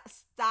or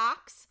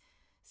stocks?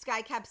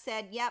 Skycap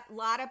said, yep, a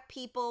lot of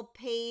people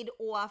paid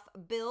off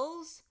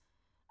bills.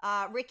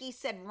 Ricky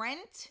said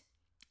rent.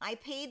 I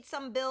paid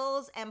some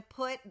bills and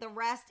put the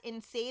rest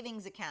in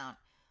savings account.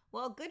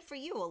 Well, good for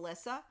you,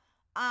 Alyssa.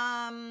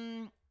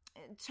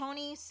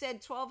 Tony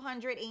said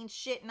 1,200 ain't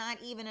shit, not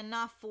even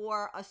enough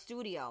for a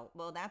studio.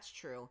 Well, that's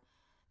true.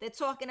 They're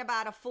talking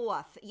about a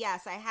fourth.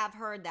 Yes, I have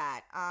heard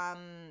that.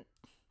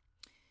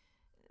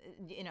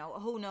 You know,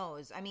 who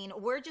knows? I mean,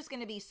 we're just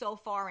going to be so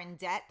far in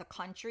debt, the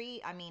country.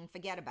 I mean,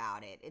 forget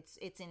about it.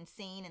 It's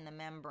insane in the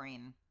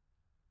membrane.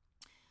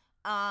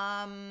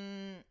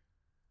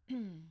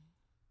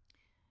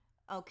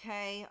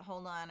 Okay,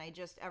 hold on.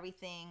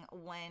 Everything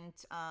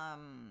went,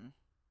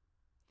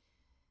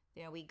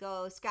 there we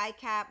go.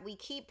 Skycap, we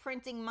keep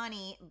printing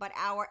money, but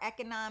our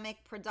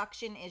economic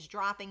production is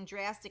dropping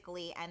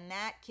drastically. And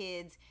that,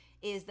 kids,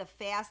 is the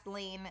fast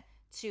lane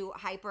to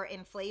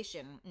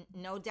hyperinflation.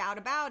 No doubt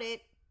about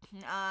it.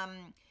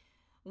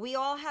 We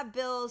all have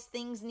bills.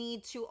 Things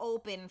need to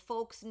open.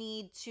 Folks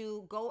need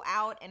to go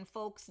out and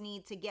folks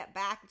need to get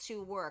back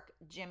to work,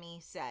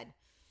 Jimmy said.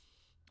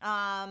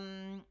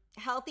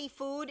 Healthy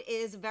food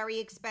is very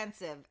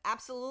expensive.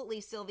 Absolutely,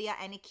 Sylvia.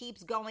 And it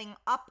keeps going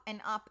up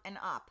and up and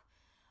up.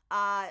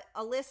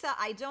 Alyssa,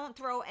 I don't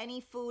throw any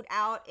food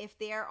out. If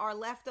there are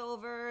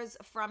leftovers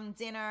from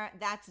dinner,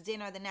 that's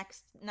dinner the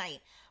next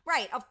night.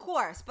 Right, of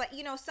course. But,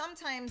 you know,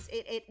 sometimes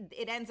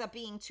it ends up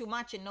being too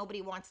much and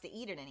nobody wants to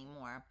eat it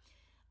anymore.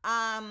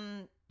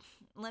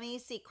 Let me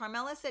see.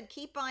 Carmela said,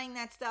 keep buying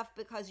that stuff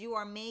because you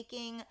are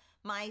making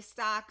my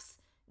stocks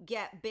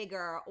get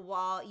bigger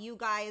while you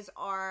guys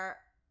are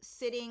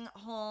sitting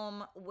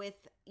home with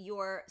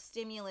your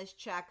stimulus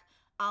check.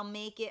 I'll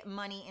make it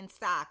money in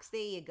stocks.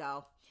 There you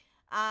go.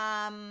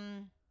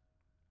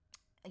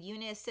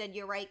 Eunice said,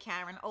 you're right,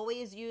 Karen.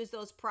 Always use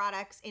those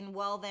products in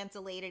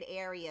well-ventilated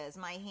areas.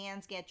 My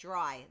hands get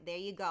dry. There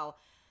you go.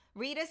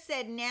 Rita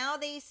said, now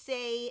they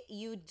say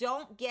you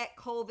don't get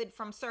COVID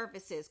from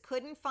surfaces.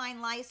 Couldn't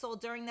find Lysol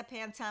during the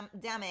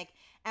pandemic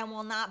and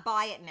will not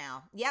buy it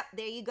now. Yep,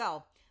 there you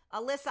go.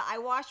 Alyssa, I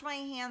wash my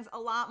hands a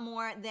lot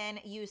more than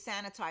use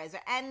sanitizer.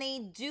 And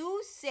they do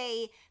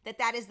say that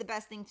that is the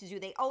best thing to do.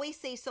 They always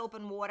say soap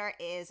and water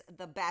is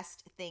the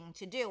best thing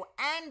to do.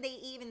 And they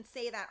even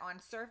say that on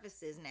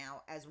surfaces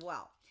now as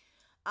well.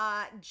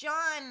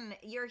 John,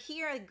 you're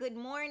here. Good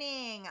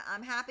morning.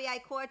 I'm happy I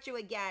caught you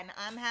again.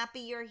 I'm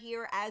happy you're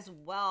here as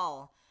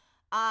well.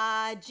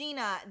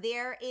 Gina,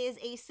 there is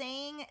a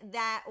saying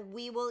that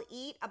we will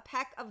eat a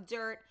peck of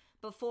dirt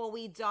before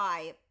we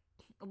die.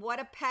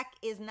 What's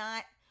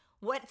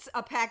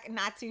a peck?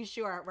 Not too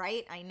sure,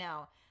 right? I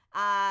know.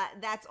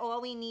 That's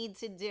all we need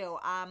to do.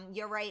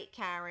 You're right,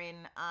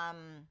 Karen.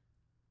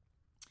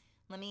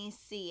 Let me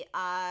see.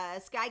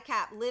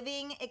 Skycap,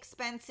 living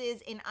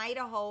expenses in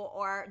Idaho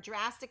are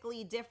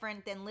drastically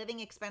different than living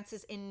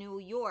expenses in New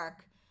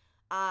York.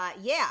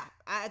 Yeah,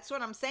 that's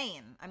what I'm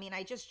saying. I mean,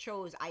 I just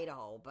chose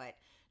Idaho, but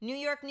New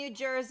York, New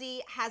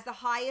Jersey has the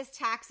highest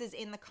taxes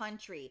in the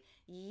country.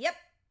 Yep.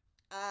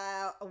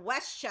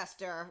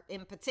 Westchester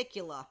in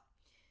particular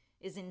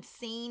is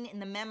insane in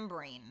the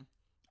membrane.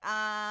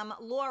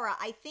 Laura,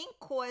 I think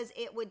cause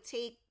it would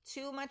take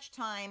too much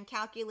time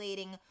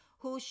calculating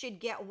who should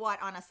get what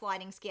on a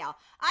sliding scale.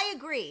 I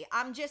agree.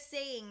 I'm just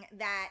saying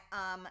that,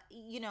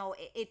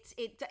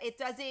 it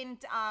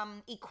doesn't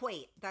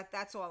equate.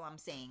 That's all I'm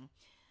saying.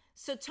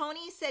 So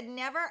Tony said,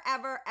 never,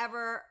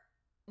 ever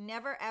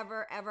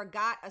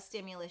got a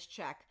stimulus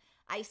check.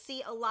 I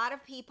see a lot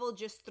of people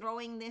just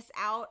throwing this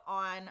out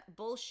on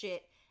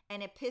bullshit,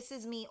 and it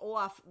pisses me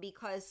off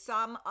because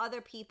some other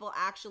people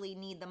actually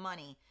need the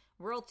money.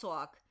 Real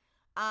talk.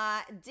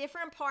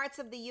 Different parts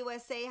of the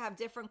USA have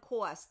different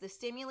costs. The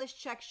stimulus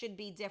check should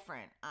be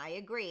different. I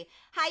agree.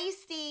 Hi,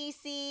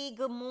 Stacy.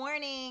 Good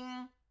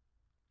morning.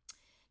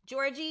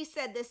 Georgie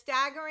said the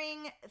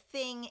staggering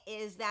thing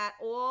is that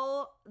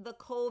all the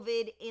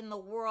COVID in the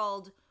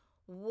world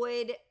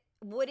wouldn't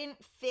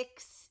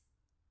fix.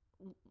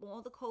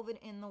 All the COVID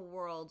in the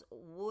world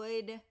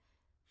would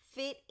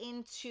fit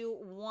into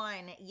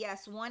one.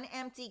 Yes, one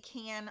empty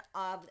can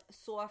of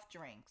soft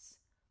drinks.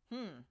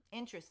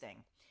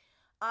 Interesting.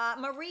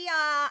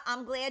 Maria,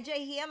 I'm glad you're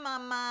here,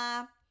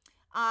 Mama.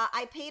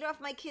 I paid off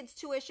my kids'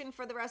 tuition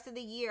for the rest of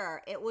the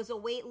year. It was a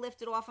weight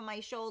lifted off of my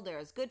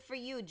shoulders. Good for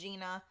you,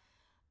 Gina.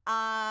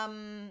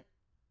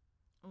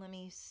 Let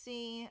me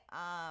see.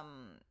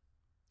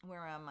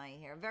 Where am I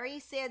here? Very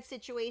sad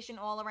situation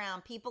all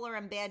around. People are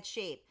in bad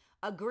shape.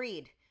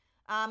 Agreed.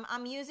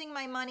 I'm using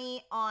my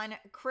money on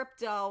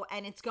crypto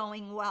and it's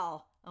going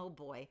well. Oh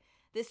boy.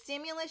 The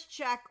stimulus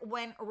check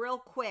went real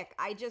quick.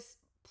 I just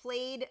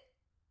played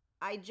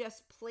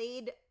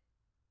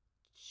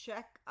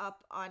check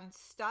up on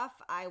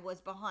stuff. I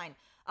was behind.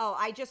 Oh,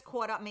 I just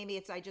caught up. Maybe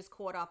it's I just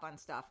caught up on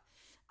stuff.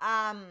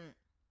 Um,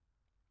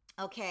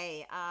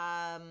 okay.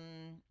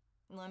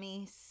 Let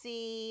me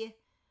see.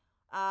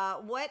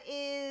 What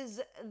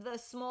is the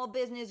small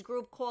business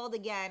group called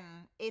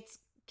again? It's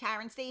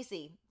Karen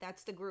Stacy.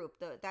 That's the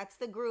group. That's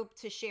the group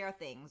to share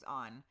things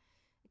on.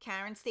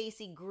 Karen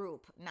Stacy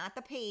group, not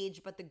the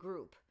page, but the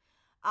group.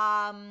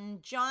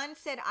 John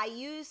said, I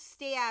use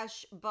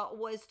Stash, but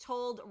was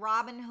told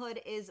Robinhood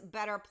is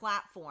better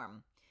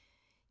platform.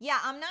 Yeah,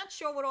 I'm not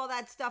sure what all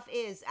that stuff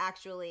is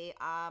actually.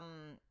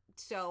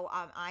 So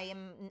I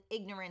am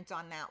ignorant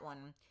on that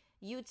one.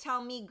 You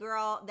tell me,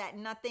 girl, that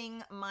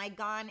nothing my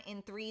gone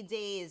in 3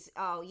 days.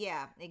 Oh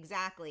yeah,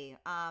 exactly.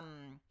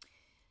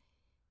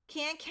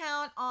 Can't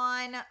count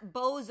on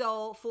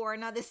Bozo for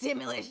another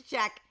stimulus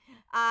check.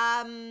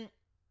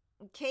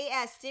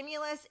 KS,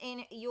 stimulus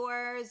in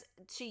yours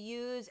to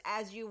use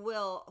as you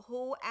will.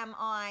 Who am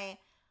I?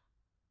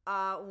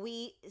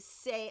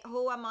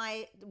 Who am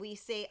I? We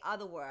say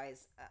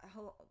otherwise.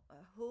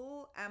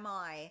 Who am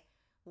I?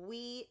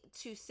 We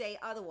to say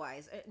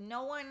otherwise.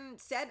 No one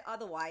said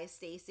otherwise,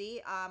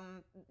 Stacy.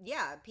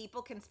 Yeah,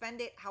 people can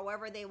spend it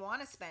however they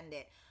want to spend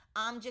it.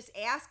 I'm just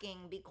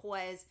asking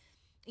because,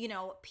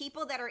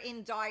 people that are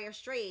in dire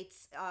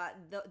straits,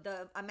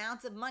 the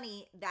amounts of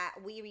money that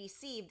we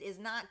received is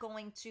not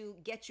going to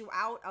get you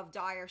out of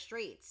dire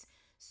straits.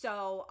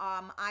 So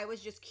I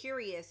was just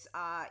curious,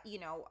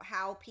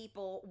 how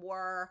people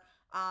were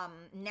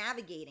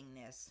navigating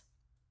this.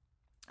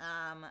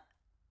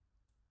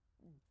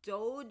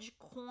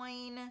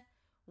 Dogecoin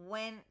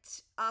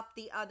went up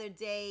the other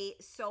day.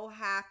 So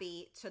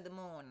happy to the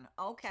moon.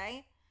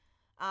 Okay.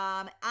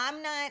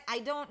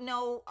 I don't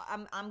know.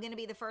 I'm going to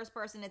be the first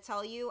person to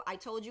tell you. I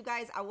told you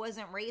guys I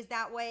wasn't raised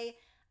that way.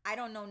 I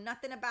don't know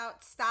nothing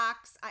about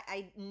stocks.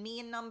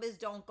 Me and numbers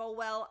don't go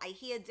well. I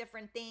hear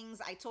different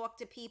things. I talk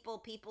to people.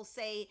 People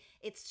say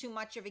it's too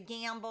much of a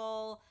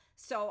gamble.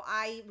 So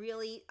I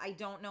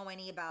don't know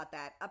any about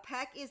that. A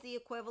peck is the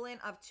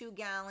equivalent of 2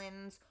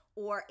 gallons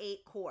or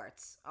 8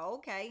 quarts.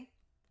 Okay.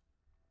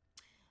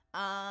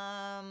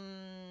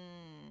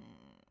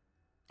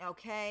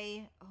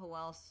 Okay. Who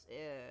else?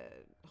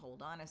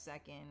 Hold on a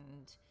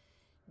second.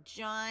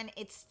 John,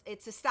 it's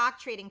a stock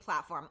trading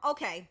platform.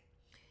 Okay.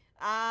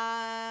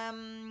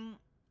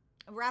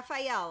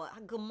 Raphael,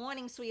 good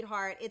morning,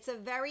 sweetheart. It's a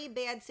very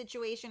bad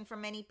situation for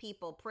many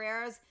people.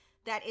 Prayers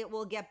that it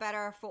will get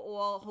better for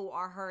all who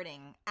are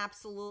hurting.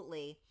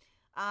 Absolutely.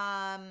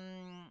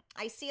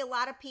 I see a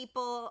lot of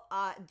people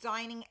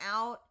dining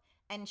out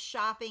and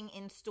shopping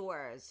in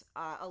stores,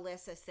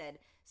 Alyssa said.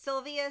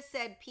 Sylvia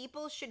said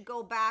people should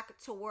go back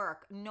to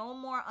work. No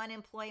more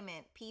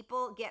unemployment.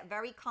 People get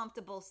very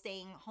comfortable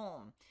staying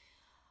home.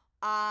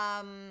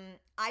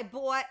 I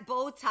bought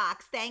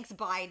Botox. Thanks,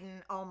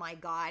 Biden. Oh my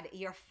God,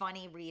 you're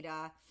funny,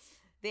 Rita.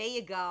 There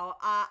you go.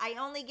 I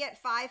only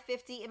get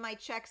 $5.50 in my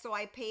check, so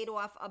I paid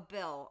off a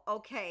bill.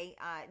 Okay,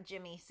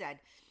 Jimmy said.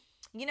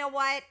 You know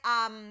what?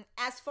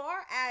 As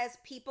far as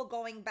people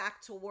going back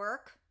to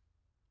work,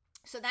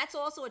 so that's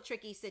also a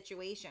tricky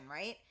situation,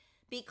 right?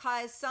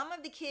 Because some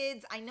of the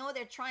kids, I know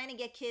they're trying to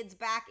get kids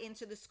back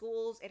into the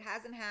schools. It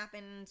hasn't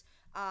happened,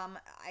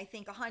 I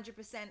think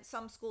 100%.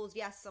 Some schools,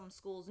 yes, some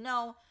schools,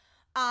 no.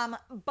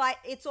 But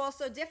it's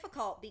also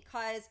difficult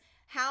because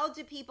how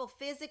do people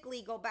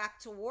physically go back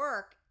to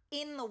work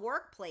in the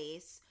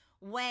workplace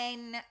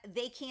when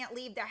they can't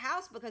leave their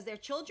house because their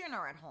children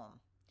are at home?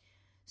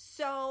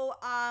 So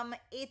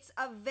it's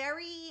a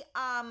very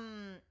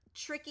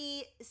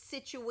tricky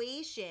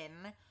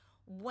situation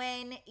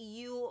when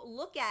you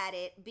look at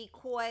it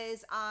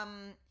because, I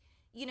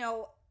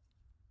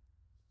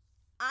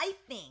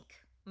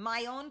think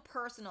my own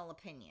personal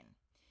opinion,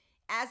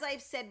 as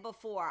I've said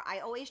before, I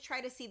always try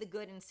to see the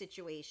good in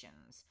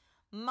situations.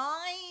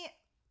 My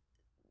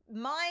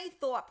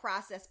thought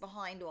process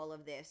behind all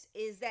of this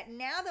is that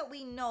now that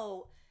we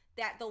know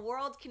that the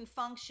world can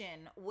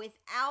function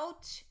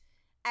without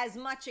as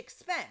much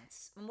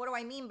expense, and what do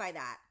I mean by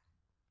that?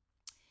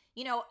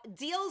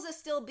 Deals are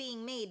still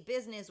being made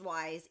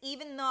business-wise,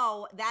 even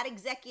though that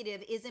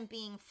executive isn't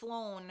being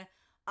flown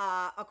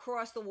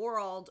across the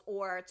world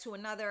or to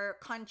another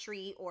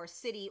country or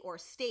city or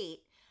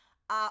state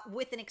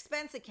with an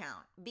expense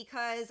account.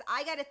 Because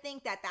I got to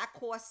think that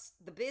costs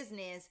the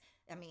business,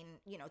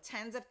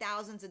 tens of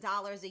thousands of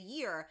dollars a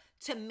year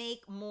to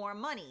make more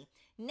money.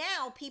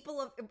 Now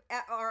people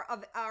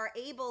are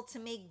able to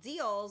make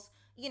deals,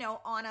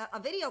 on a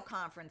video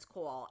conference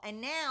call.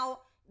 And now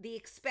the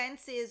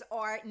expenses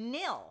are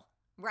nil,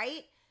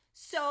 right?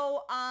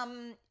 So,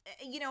 I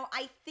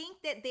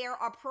think that there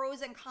are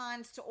pros and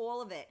cons to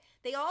all of it.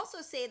 They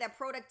also say that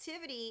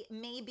productivity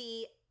may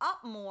be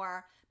up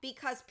more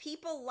because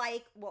people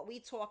like what we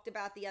talked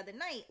about the other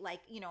night, like,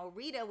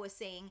 Rita was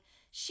saying,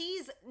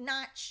 she's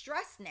not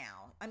stressed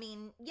now.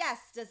 Yes,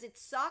 does it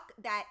suck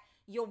that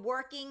you're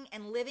working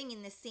and living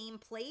in the same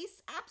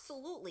place?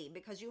 Absolutely,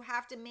 because you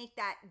have to make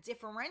that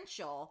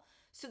differential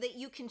so that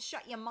you can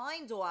shut your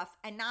mind off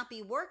and not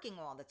be working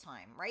all the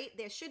time, right?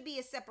 There should be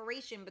a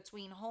separation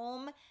between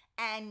home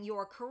and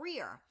your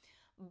career.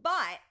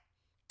 But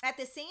at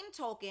the same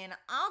token,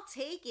 I'll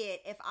take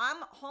it if I'm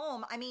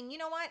home. I mean, you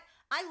know what?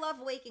 I love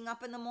waking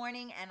up in the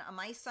morning and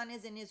my son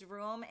is in his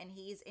room and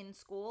he's in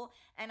school,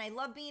 and I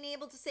love being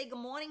able to say good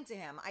morning to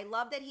him. I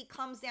love that he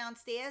comes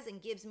downstairs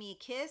and gives me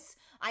a kiss.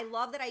 I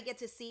love that I get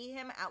to see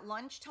him at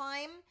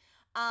lunchtime.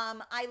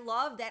 I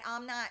love that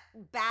I'm not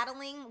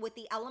battling with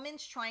the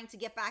elements trying to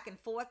get back and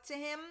forth to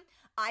him.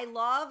 I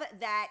love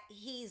that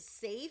he's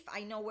safe.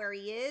 I know where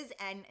he is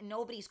and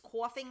nobody's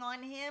coughing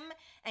on him,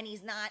 and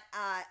he's not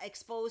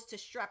exposed to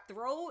strep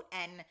throat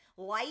and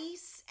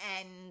lice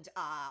and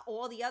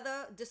all the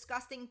other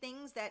disgusting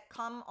things that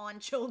come on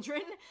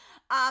children.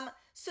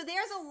 So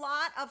there's a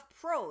lot of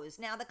pros.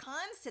 Now, the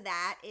cons to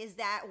that is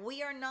that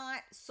we are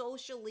not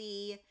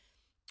socially,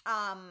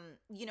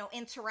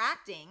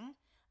 interacting.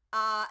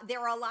 There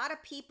are a lot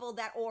of people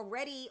that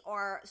already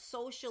are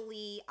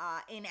socially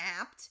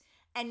inept,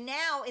 and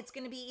now it's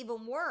going to be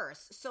even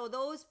worse. So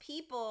those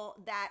people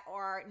that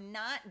are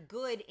not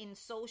good in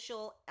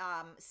social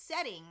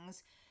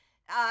settings,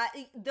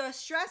 the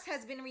stress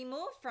has been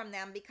removed from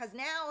them because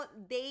now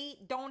they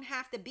don't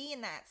have to be in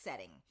that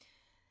setting.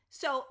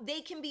 So they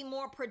can be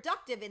more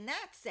productive in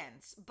that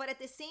sense. But at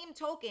the same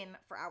token,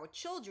 for our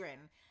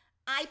children,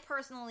 I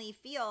personally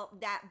feel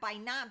that by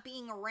not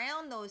being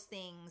around those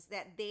things,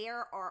 that they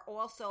are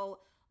also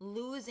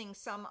losing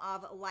some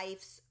of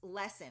life's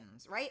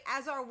lessons, right?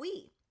 As are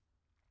we.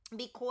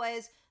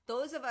 Because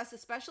those of us,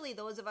 especially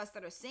those of us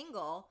that are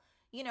single,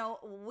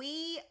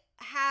 we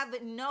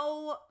have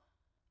no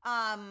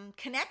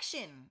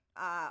connection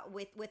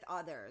with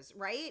others,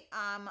 right?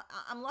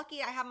 I'm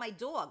lucky I have my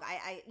dog.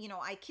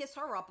 I kiss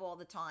her up all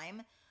the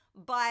time.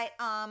 But,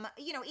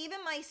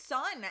 even my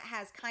son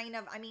has kind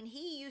of,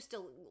 he used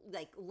to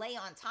like lay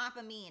on top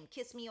of me and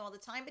kiss me all the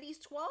time, but he's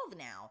 12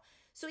 now.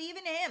 So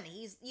even him,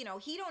 he's, he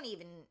don't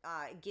even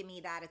give me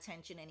that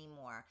attention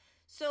anymore.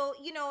 So,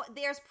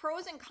 there's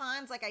pros and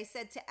cons, like I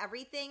said, to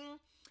everything.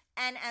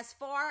 And as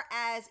far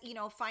as,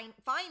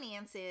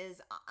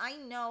 finances, I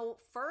know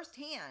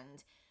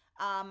firsthand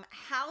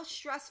how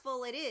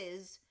stressful it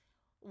is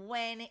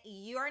when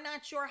you're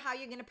not sure how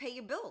you're going to pay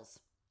your bills.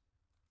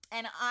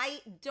 And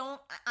I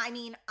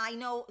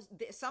know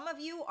some of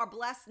you are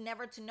blessed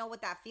never to know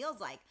what that feels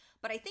like,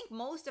 but I think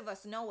most of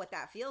us know what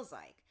that feels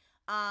like.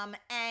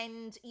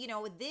 And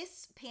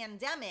this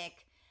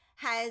pandemic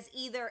has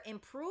either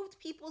improved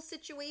people's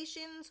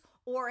situations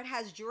or it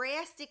has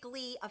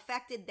drastically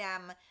affected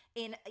them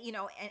in,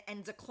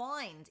 and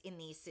declined in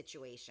these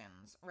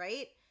situations,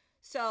 right?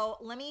 So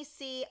let me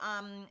see.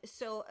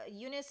 So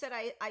Eunice said,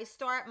 I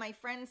start, my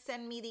friends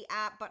send me the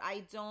app, but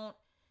I don't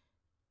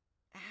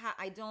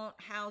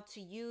how to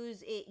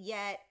use it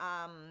yet.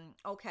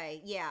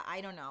 Okay. Yeah.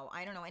 I don't know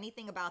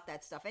anything about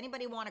that stuff.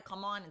 Anybody want to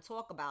come on and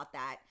talk about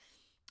that?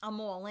 I'm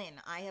all in.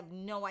 I have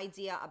no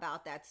idea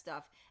about that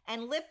stuff.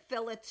 And lip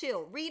filler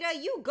too. Rita,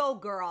 you go,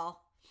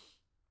 girl.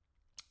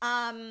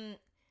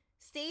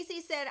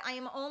 Stacy said, I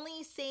am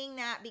only saying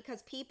that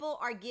because people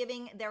are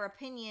giving their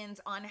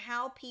opinions on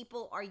how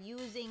people are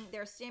using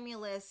their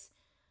stimulus.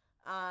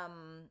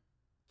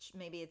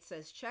 Maybe it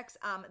says checks.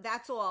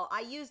 That's all. I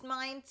used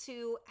mine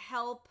to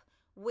help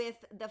with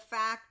the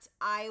fact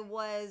I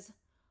was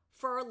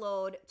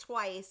furloughed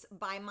twice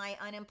by my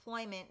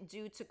unemployment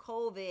due to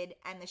COVID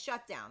and the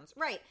shutdowns.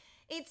 Right.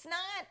 It's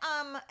not,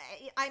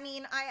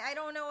 I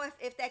don't know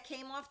if that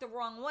came off the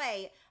wrong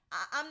way.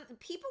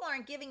 People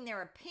aren't giving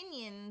their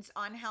opinions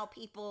on how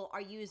people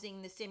are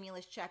using the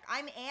stimulus check.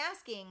 I'm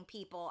asking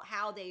people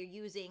how they're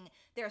using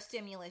their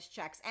stimulus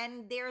checks,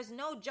 and there's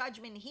no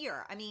judgment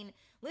here.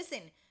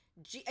 Listen,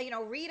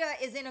 Rita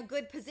is in a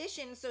good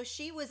position, so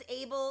she was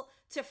able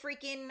to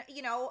freaking,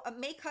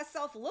 make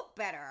herself look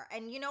better.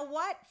 And you know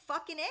what?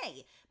 Fucking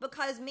A.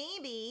 Because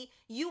maybe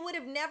you would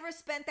have never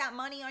spent that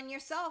money on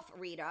yourself,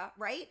 Rita,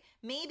 right?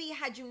 Maybe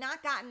had you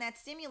not gotten that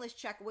stimulus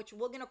check, which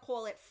we're going to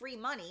call it free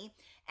money,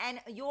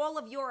 and all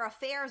of your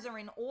affairs are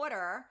in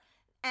order,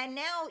 and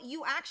now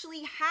you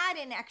actually had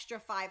an extra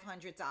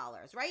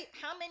 $500, right?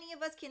 How many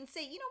of us can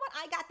say, you know what?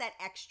 I got that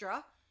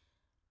extra.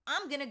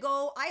 I'm going to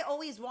go. I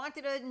always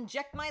wanted to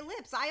inject my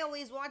lips. I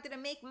always wanted to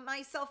make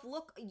myself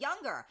look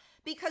younger,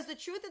 because the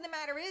truth of the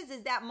matter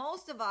is that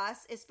most of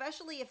us,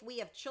 especially if we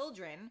have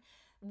children,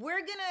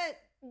 we're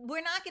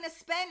not going to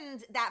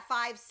spend that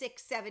 5,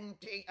 6, 7,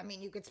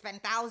 you could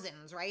spend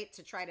thousands, right?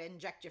 To try to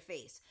inject your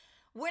face.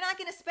 We're not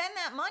going to spend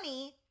that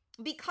money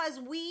because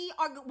we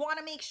want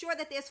to make sure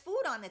that there's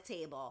food on the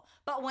table.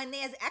 But when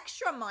there's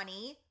extra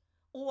money,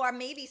 or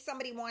maybe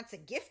somebody wants to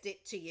gift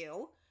it to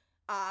you,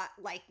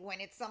 like when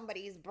it's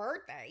somebody's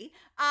birthday,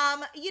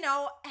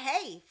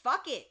 hey,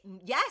 fuck it.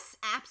 Yes,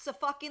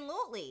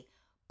 abso-fucking-lutely.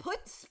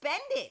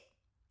 Spend it.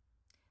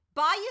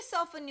 Buy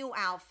yourself a new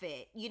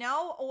outfit,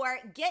 or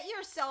get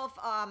yourself,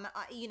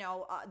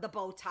 the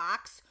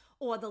Botox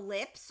or the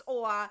lips,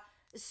 or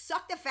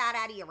suck the fat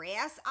out of your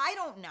ass. I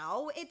don't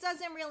know. It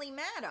doesn't really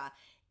matter.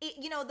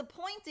 The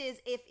point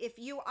is,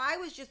 I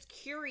was just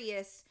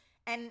curious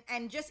and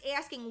just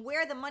asking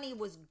where the money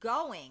was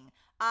going.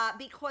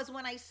 Because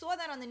when I saw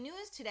that on the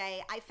news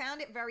today, I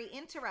found it very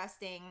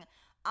interesting.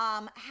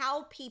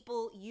 how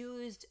people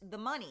used the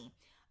money.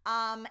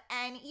 And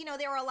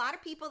there are a lot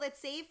of people that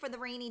save for the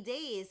rainy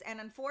days. And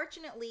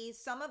unfortunately,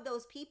 some of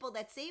those people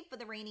that save for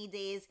the rainy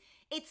days,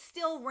 it's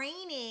still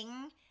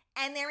raining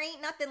and there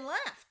ain't nothing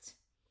left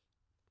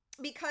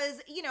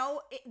because,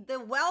 the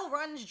well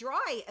runs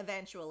dry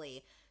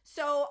eventually.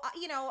 So,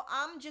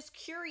 I'm just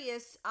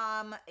curious,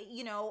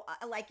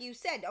 like you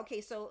said,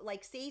 okay, so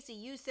like Stacey,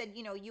 you said,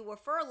 you were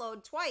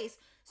furloughed twice.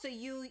 So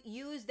you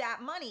used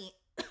that money.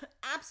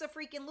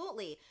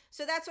 Abso-freaking-lutely.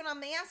 So that's what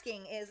I'm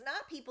asking is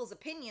not people's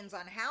opinions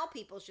on how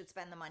people should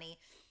spend the money,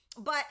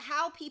 but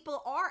how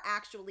people are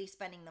actually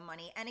spending the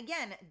money. And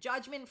again,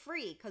 judgment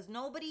free, because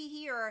nobody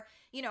here,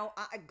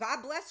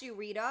 God bless you,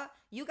 Rita.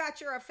 You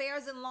got your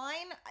affairs in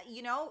line,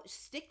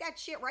 stick that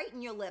shit right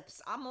in your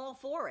lips. I'm all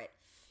for it.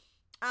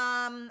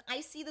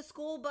 I see the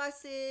school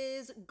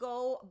buses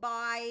go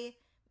by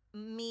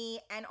me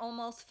and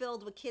almost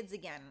filled with kids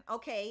again.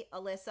 Okay,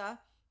 Alyssa.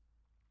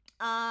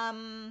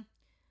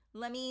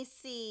 Let me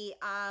see.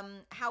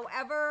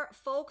 However,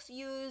 folks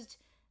used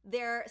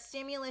their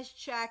stimulus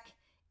check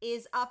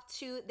is up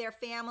to their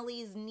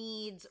family's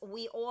needs.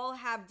 We all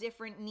have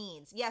different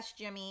needs. Yes,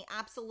 Jimmy,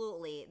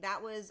 absolutely.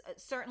 That was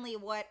certainly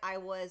what I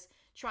was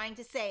trying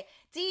to say.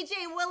 DJ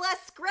Willa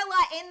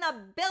Skrilla in the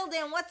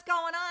building. What's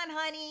going on,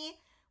 honey?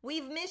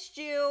 We've missed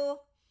you.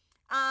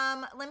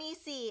 Let me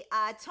see.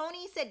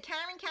 Tony said,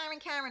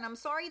 Karen, I'm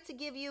sorry to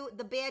give you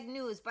the bad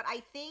news, but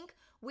I think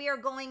we are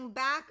going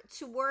back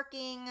to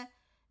working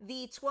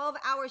the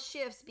 12-hour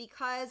shifts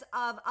because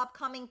of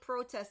upcoming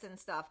protests and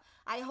stuff.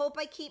 I hope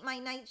I keep my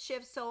night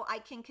shift so I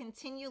can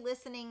continue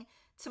listening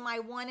to my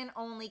one and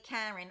only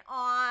Karen.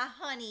 Aw,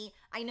 honey,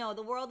 I know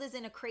the world is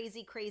in a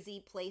crazy,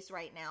 crazy place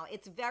right now.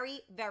 It's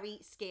very, very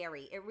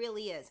scary. It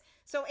really is.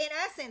 So in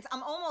essence,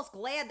 I'm almost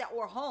glad that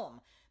we're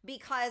home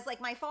because like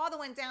my father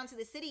went down to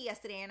the city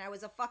yesterday and I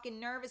was a fucking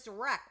nervous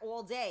wreck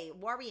all day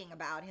worrying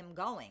about him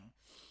going.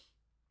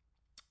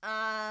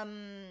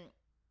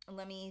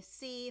 Let me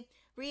see.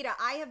 Rita,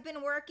 I have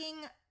been working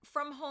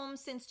from home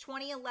since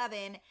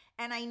 2011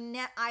 and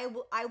I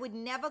would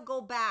never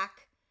go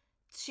back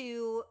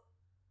to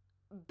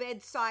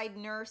bedside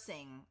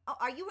nursing. Oh,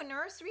 are you a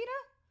nurse, Rita?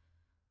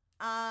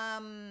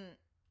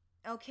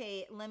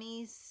 Okay, let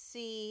me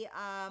see.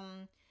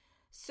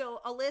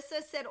 So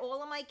Alyssa said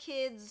all of my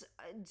kids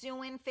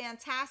doing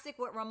fantastic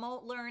with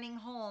remote learning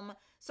home.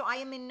 So I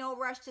am in no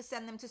rush to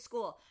send them to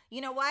school.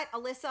 You know what,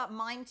 Alyssa,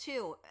 mine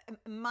too.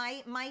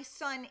 My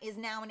son is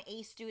now an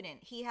A student.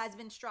 He has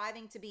been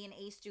striving to be an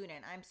A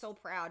student. I'm so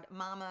proud.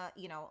 Mama,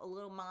 a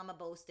little mama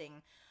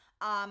boasting.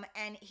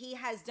 And he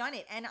has done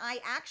it. And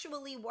I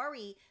actually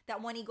worry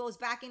that when he goes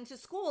back into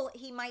school,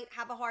 he might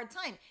have a hard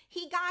time.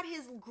 He got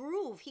his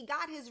groove. He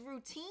got his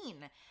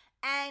routine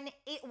and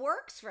it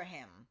works for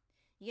him,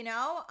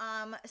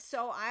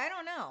 so I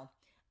don't know.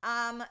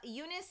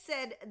 Eunice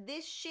said,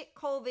 this shit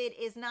COVID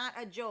is not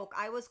a joke.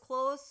 I was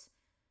close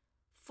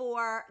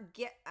for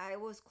get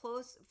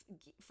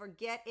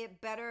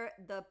it better.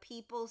 The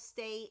people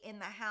stay in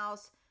the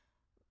house,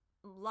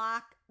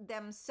 lock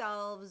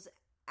themselves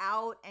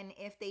out, and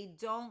if they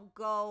don't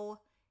go,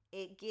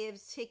 it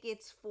gives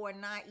tickets for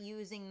not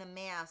using the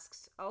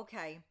masks.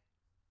 Okay.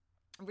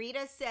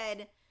 Rita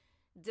said,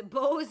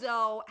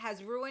 DeBozo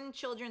has ruined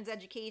children's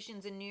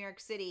educations in New York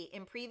City.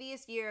 In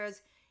previous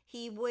years,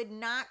 he would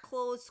not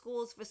close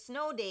schools for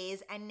snow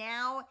days, and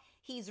now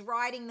he's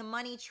riding the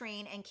money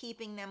train and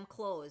keeping them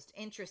closed.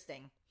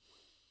 Interesting.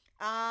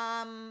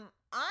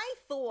 I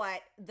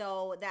thought,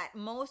 though, that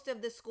most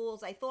of the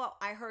schools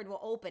I heard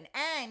were open.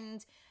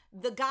 And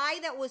the guy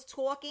that was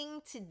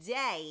talking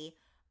today,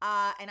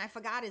 and I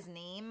forgot his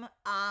name,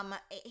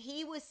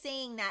 he was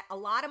saying that a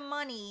lot of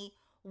money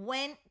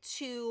went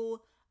to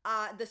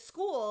the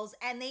schools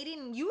and they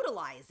didn't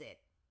utilize it.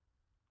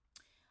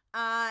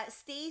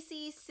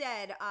 Stacy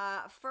said,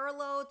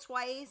 furlough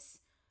twice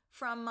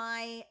from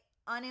my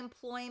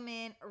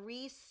unemployment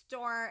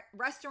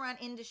restaurant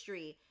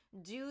industry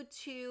due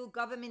to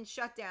government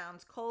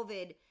shutdowns,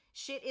 COVID.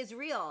 Shit is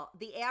real.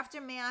 The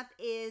aftermath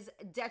is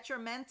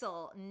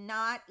detrimental,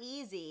 not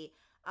easy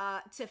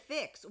to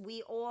fix.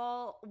 We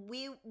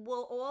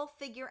will all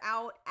figure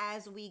out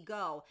as we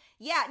go.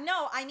 Yeah,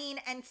 no, I mean,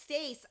 and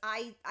Stace,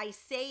 I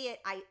say it,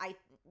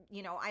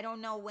 I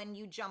don't know when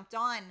you jumped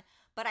on,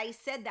 but I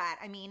said that.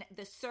 I mean,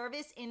 the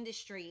service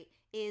industry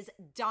is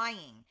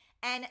dying.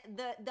 And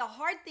the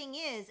hard thing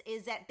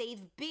is that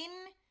they've been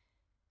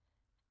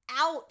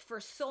out for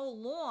so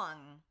long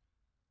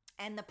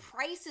and the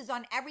prices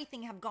on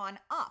everything have gone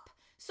up.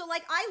 So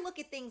like I look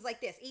at things like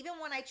this, even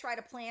when I try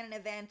to plan an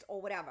event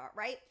or whatever,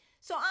 right?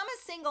 So I'm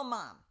a single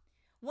mom.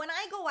 When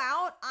I go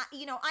out,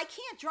 I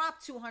can't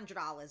drop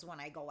 $200 when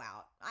I go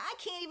out. I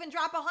can't even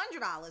drop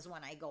 $100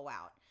 when I go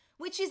out,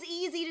 which is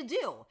easy to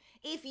do.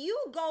 If you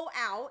go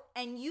out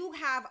and you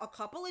have a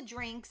couple of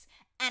drinks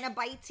and a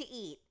bite to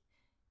eat,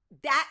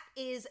 that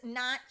is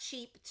not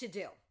cheap to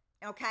do,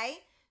 okay?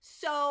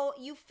 So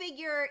you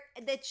figure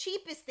the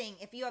cheapest thing,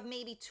 if you have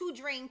maybe 2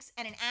 drinks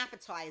and an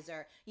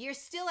appetizer, you're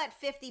still at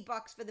 $50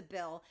 for the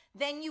bill.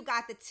 Then you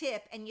got the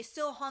tip and you're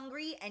still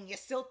hungry and you're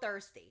still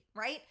thirsty,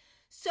 right?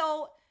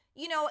 So,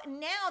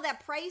 now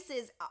that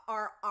prices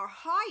are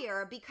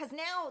higher because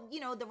now,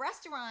 the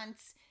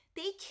restaurants,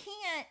 they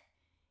can't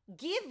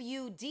give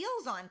you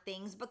deals on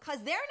things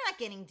because they're not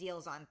getting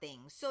deals on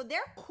things. So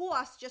their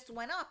cost just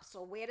went up.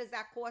 So where does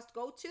that cost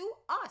go to?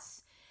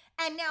 Us.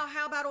 And now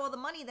how about all the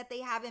money that they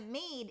haven't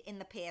made in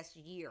the past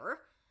year,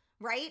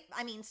 right?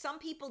 I mean, some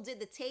people did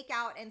the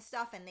takeout and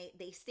stuff and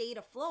they stayed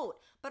afloat.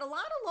 But a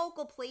lot of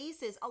local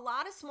places, a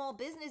lot of small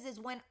businesses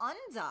went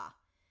under.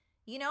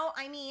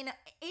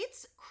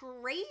 It's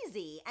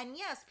crazy. And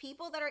yes,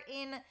 people that are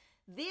in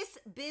this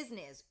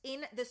business,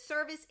 in the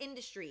service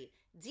industry,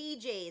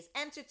 DJs,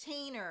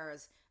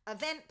 entertainers,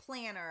 event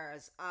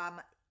planners,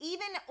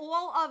 even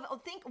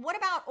what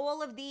about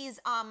all of these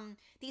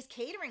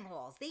catering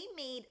halls?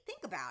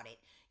 Think about it.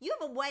 You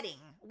have a wedding.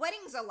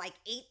 Weddings are like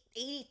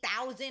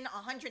 80,000,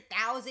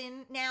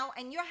 100,000 now,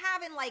 and you're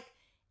having like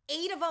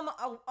 8 of them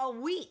a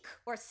week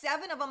or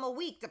 7 of them a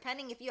week,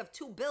 depending if you have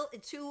 2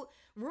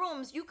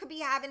 rooms, you could be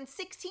having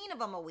 16 of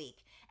them a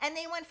week. And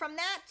they went from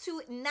that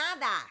to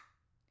nada.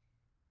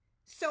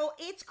 So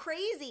it's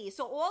crazy.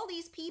 So all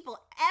these people,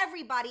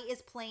 everybody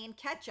is playing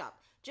catch up.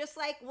 Just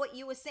like what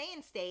you were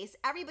saying, Stace,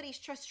 everybody's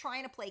just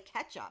trying to play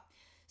catch up.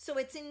 So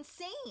it's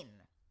insane.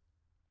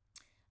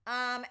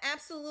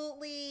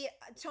 Absolutely.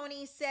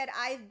 Tony said,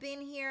 I've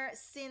been here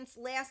since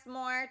last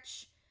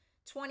March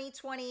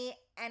 2020,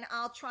 and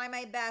I'll try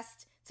my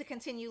best to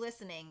continue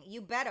listening.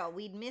 You better.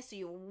 We'd miss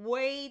you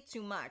way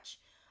too much.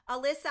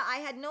 Alyssa, I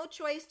had no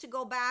choice to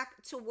go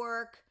back to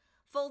work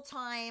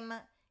full-time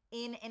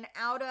in and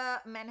out of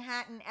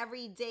Manhattan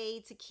every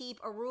day to keep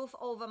a roof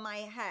over my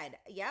head.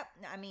 Yep,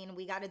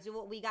 we got to do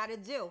what we got to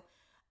do.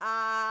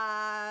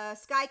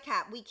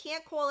 Skycap, we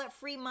can't call it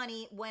free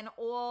money when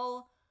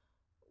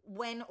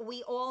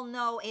we all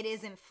know it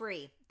isn't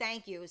free.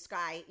 Thank you,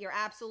 Sky. You're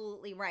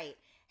absolutely right.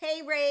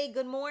 Hey, Ray,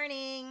 good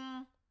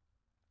morning.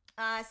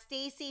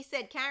 Stacy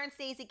said, Karen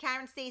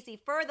Stacy.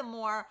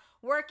 Furthermore,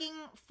 working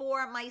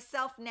for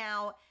myself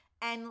now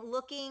and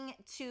looking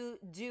to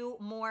do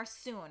more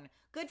soon.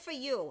 Good for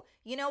you.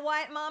 You know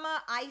what,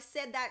 Mama? I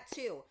said that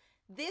too.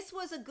 This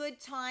was a good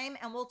time,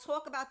 and we'll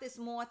talk about this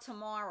more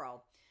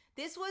tomorrow.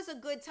 This was a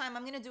good time.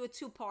 I'm going to do a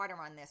 2-parter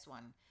on this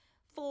one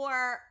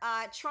for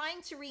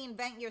trying to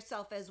reinvent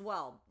yourself as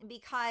well.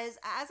 Because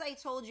as I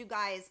told you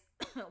guys,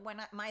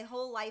 when my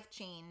whole life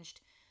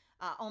changed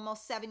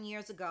almost 7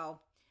 years ago,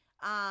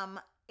 I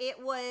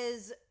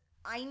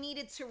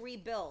needed to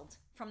rebuild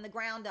from the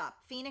ground up.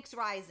 Phoenix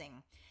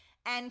Rising.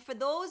 And for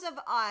those of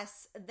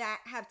us that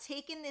have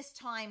taken this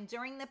time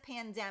during the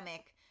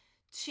pandemic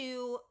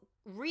to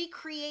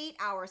recreate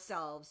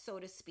ourselves, so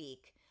to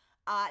speak,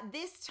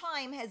 this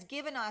time has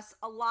given us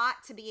a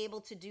lot to be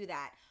able to do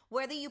that.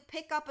 Whether you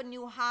pick up a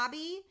new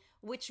hobby,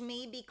 which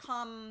may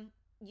become,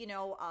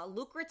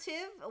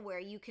 lucrative, where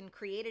you can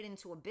create it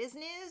into a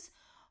business,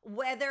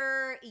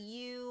 whether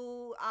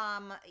you,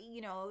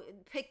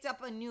 picked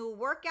up a new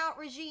workout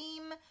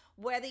regime,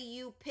 whether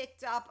you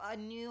picked up a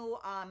new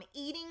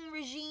eating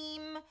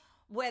regime,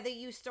 whether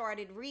you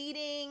started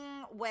reading,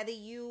 whether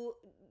you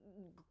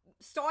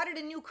started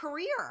a new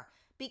career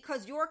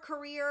because your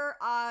career,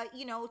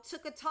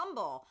 took a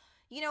tumble.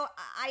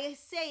 I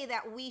say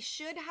that we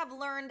should have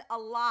learned a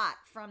lot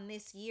from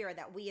this year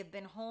that we have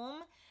been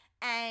home.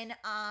 And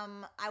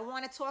I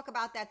want to talk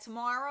about that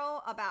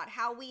tomorrow, about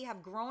how we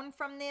have grown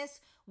from this,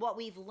 what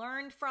we've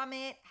learned from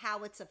it,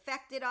 how it's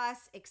affected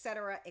us,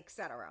 etc.,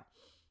 etc.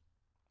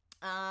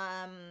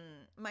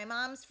 My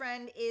mom's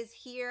friend is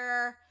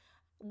here.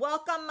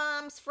 Welcome,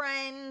 mom's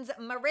friends.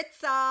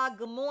 Maritza,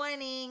 good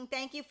morning.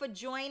 Thank you for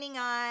joining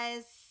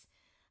us.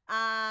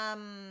 Let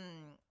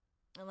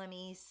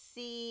me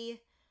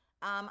see.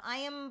 I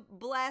am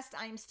blessed.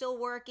 I'm still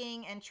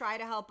working and try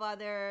to help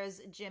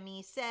others,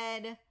 Jimmy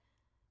said.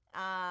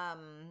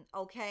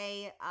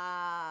 Okay.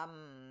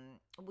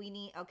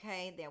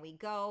 Okay, there we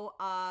go.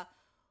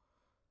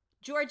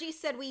 Georgie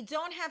said, we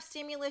don't have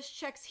stimulus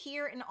checks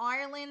here in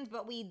Ireland,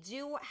 but we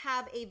do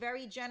have a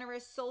very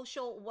generous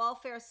social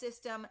welfare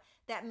system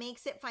that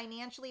makes it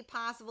financially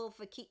possible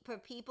for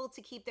people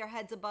to keep their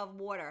heads above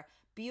water.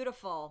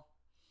 Beautiful.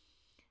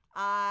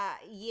 Ray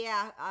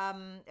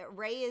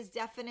is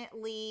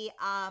definitely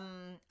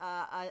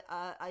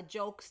a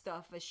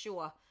jokester for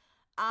sure.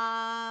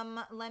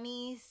 Let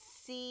me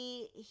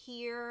see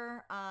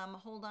here.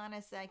 Hold on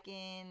a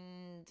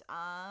second.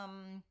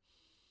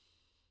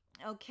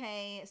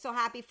 Okay, so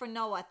happy for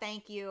Noah.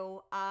 Thank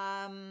you.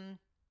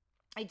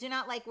 I do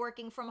not like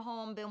working from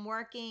home. Been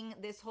working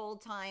this whole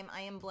time.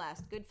 I am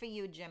blessed. Good for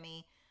you,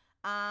 Jimmy.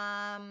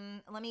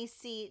 Let me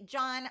see.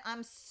 John,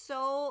 I'm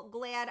so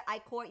glad I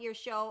caught your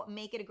show.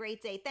 Make it a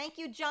great day. Thank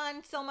you,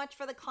 John, so much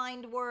for the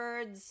kind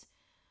words.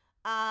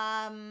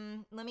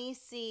 Let me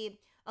see.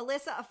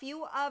 Alyssa, a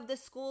few of the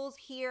schools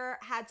here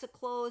had to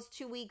close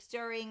 2 weeks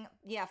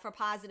for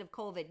positive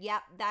COVID.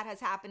 Yep, that has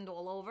happened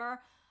all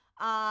over.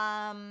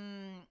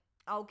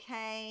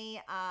 Okay,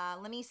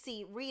 let me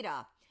see.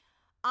 Rita,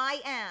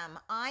 I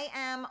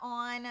am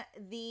on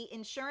the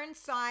insurance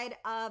side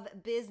of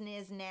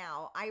business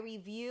now. I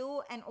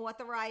review and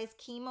authorize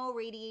chemo,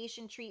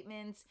 radiation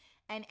treatments,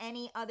 and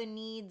any other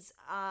needs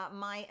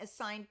my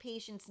assigned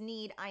patients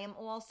need. I am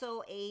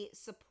also a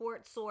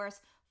support source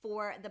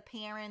for the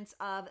parents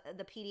of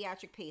the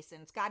pediatric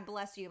patients. God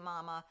bless you,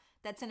 Mama.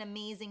 That's an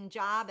amazing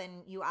job,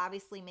 and you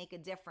obviously make a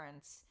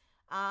difference.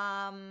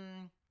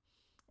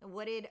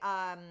 What did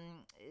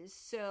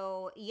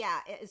so yeah,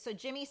 so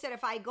Jimmy said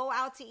if I go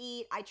out to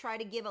eat, I try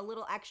to give a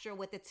little extra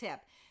with the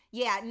tip.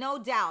 Yeah,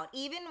 no doubt.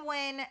 Even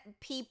when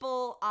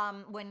people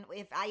when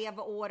if I have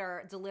an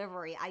order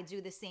delivery, I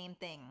do the same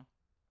thing.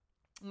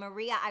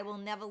 Maria, I will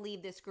never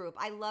leave this group.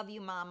 I love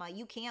you, Mama.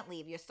 You can't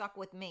leave. You're stuck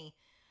with me.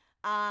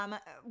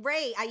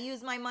 Ray, I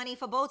use my money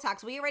for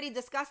Botox. We already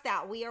discussed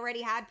that. We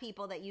already had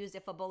people that used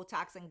it for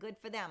Botox, and good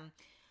for them.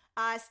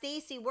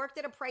 Stacy worked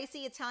at a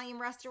pricey Italian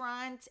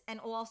restaurant and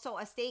also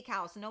a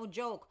steakhouse. No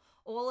joke.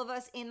 All of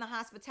us in the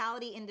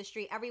hospitality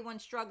industry,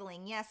 everyone's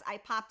struggling. Yes, I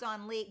popped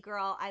on late,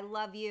 girl. I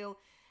love you.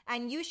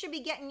 And you should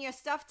be getting your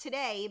stuff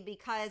today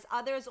because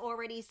others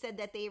already said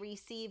that they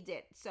received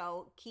it.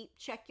 So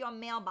check your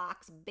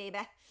mailbox, baby.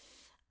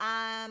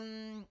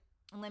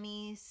 Let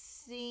me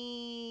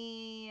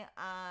see.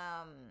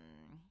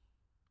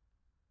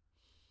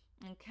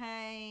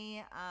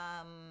 Okay.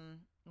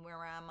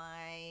 Where am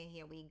I?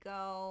 Here we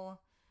go.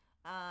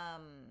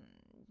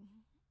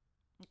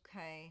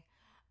 Okay.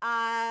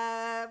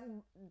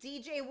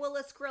 DJ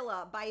Willis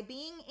Skrilla, by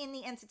being in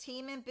the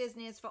entertainment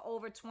business for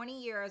over 20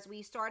 years,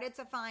 we started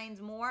to find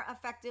more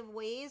effective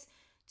ways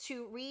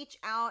to reach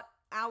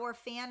our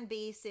fans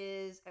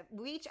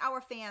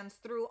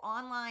through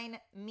online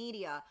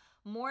media,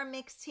 more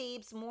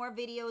mixtapes, more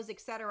videos,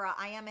 etc.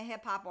 I am a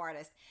hip hop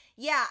artist.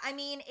 Yeah, I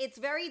mean, it's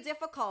very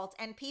difficult,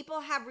 and people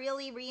have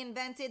really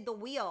reinvented the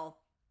wheel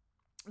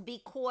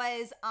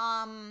because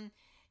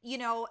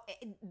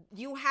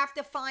you have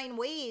to find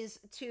ways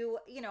to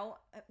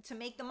to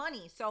make the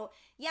money. So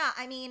yeah,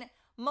 I mean,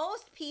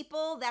 most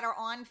people that are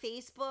on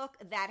Facebook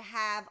that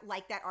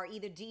are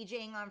either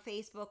DJing on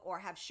Facebook or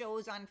have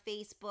shows on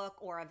Facebook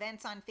or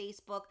events on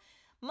Facebook,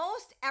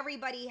 most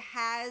everybody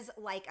has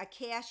like a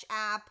Cash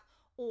App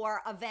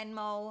or a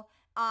Venmo.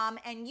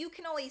 And you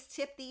can always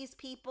tip these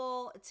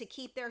people to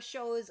keep their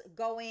shows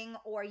going,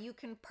 or you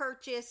can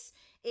purchase,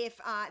 if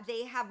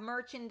they have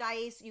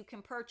merchandise, you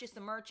can purchase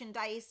the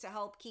merchandise to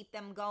help keep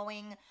them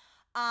going.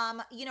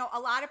 A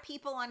lot of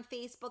people on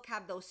Facebook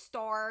have those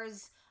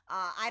stars.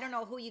 I don't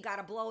know who you got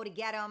to blow to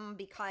get them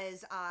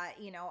because,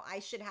 I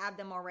should have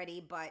them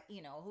already, but,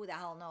 who the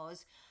hell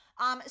knows?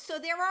 So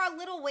there are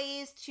little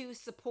ways to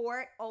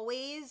support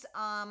always.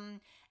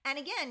 And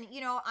again,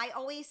 I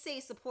always say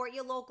support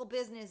your local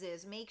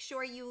businesses. Make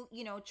sure you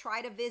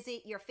try to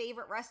visit your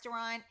favorite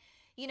restaurant,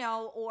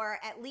 or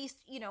at least,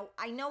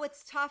 I know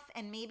it's tough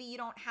and maybe you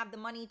don't have the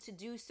money to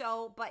do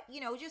so, but,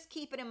 just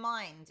keep it in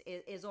mind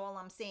is all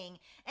I'm saying.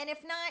 And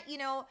if not,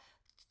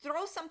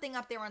 throw something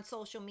up there on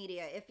social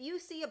media. If you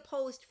see a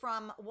post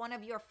from one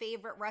of your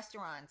favorite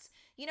restaurants,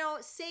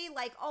 say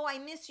like, oh, I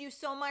miss you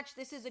so much.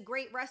 This is a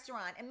great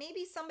restaurant. And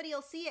maybe somebody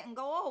will see it and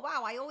go, oh,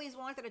 wow, I always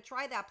wanted to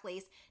try that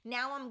place.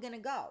 Now I'm going to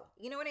go.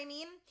 You know what I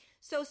mean?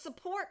 So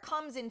support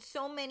comes in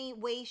so many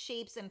ways,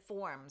 shapes, and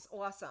forms.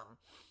 Awesome.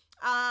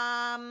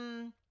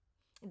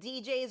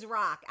 DJs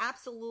rock.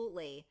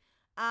 Absolutely.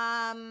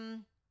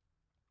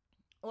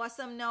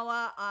 Awesome,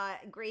 Noah.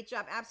 Great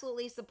job.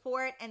 Absolutely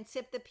support and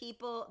tip the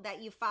people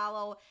that you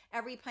follow.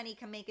 Every penny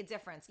can make a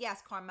difference.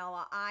 Yes,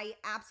 Carmela, I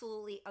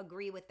absolutely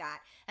agree with that.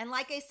 And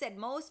like I said,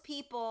 most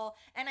people,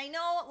 and I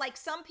know like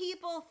some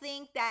people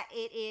think that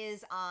it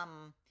is,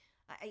 I'm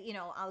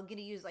going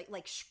to use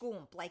like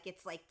schkoomp, like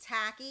it's like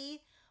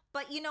tacky.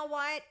 But you know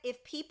what?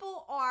 If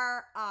people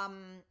are,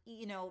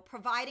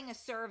 providing a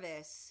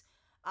service,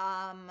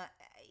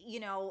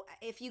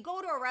 if you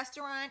go to a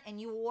restaurant and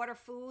you order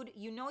food,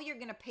 you're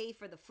going to pay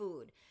for the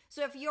food.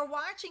 So if you're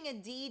watching a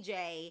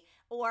DJ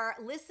or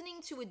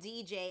listening to a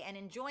DJ and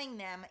enjoying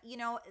them,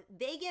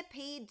 they get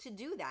paid to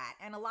do that.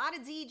 And a lot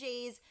of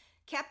DJs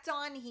kept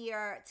on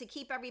here to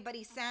keep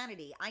everybody's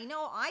sanity. I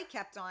know I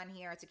kept on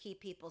here to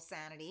keep people's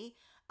sanity,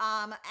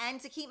 and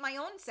to keep my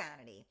own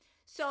sanity.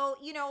 So,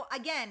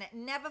 again,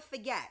 never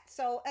forget.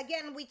 So,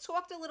 again, we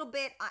talked a little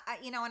bit,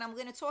 and I'm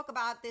going to talk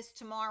about this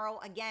tomorrow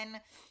again,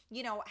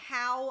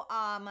 how,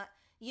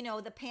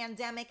 the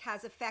pandemic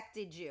has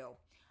affected you.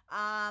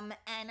 And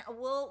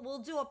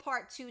we'll do a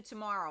part 2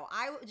 tomorrow.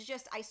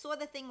 I saw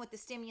the thing with the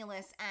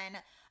stimulus and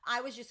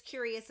I was just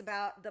curious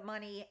about the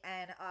money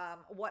and,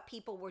 what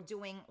people were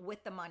doing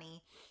with the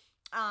money.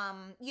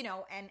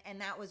 And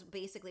that was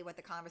basically what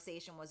the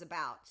conversation was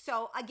about.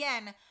 So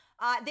again,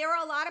 there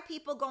are a lot of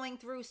people going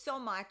through so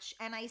much,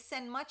 and I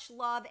send much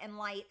love and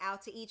light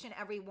out to each and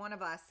every one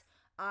of us.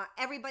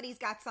 Everybody's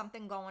got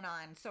something going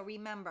on. So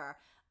remember,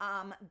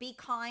 be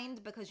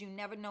kind because you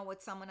never know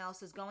what someone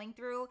else is going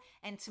through,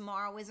 and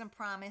tomorrow isn't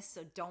promised.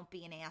 So don't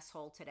be an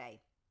asshole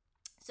today.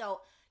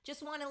 So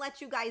just want to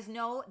let you guys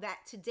know that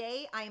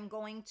today I am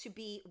going to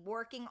be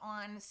working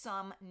on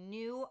some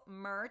new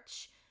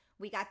merch.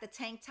 We got the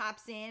tank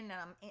tops in,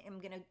 and I'm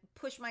going to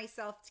push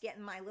myself to get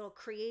in my little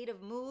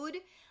creative mood.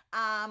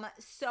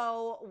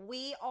 So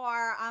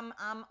I'm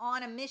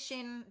on a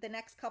mission the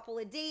next couple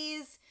of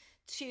days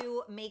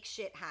to make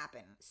shit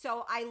happen.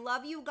 So I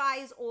love you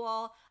guys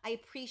all. I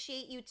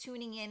appreciate you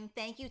tuning in.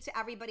 Thank you to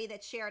everybody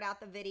that shared out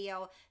the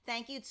video.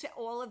 Thank you to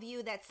all of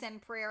you that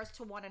send prayers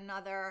to one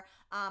another.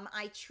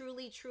 I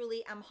truly,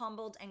 truly am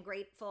humbled and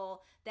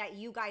grateful that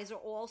you guys are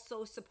all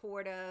so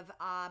supportive,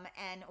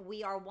 and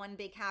we are one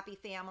big happy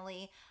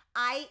family.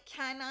 I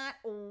cannot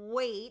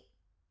wait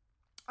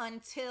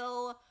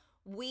until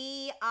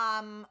we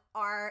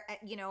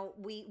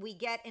we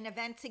get an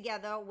event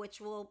together, which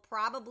will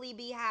probably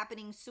be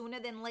happening sooner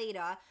than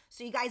later.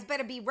 So you guys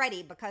better be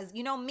ready, because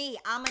you know me,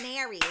 I'm an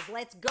Aries.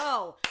 Let's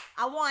go.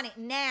 I want it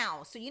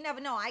now. So you never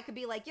know. I could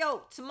be like,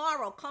 yo,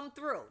 tomorrow, come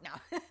through.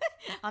 No,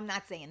 I'm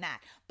not saying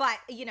that. But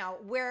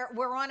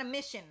we're on a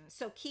mission.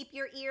 So keep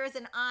your ears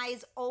and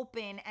eyes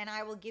open, and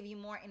I will give you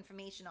more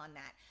information on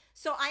that.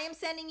 So I am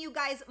sending you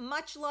guys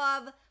much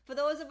love. For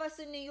those of us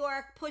in New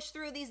York, push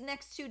through these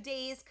next 2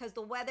 days because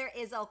the weather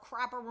is el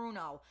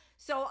crapperuno.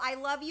 So I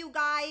love you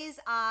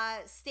guys.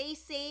 Stay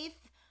safe.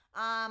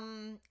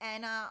 And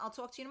I'll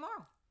talk to you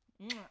tomorrow.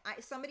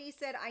 Somebody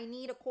said I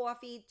need a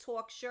coffee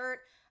talk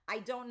shirt. I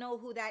don't know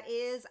who that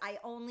is. I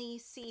only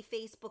see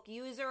Facebook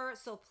user.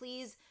 So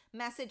please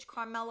message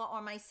Carmela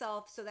or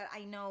myself so that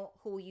I know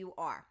who you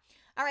are.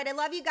 All right. I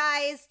love you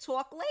guys.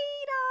 Talk later.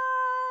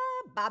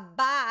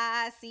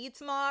 Bye-bye. See you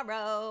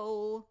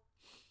tomorrow.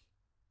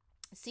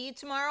 See you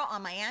tomorrow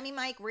on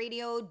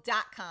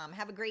MiamiMikeRadio.com.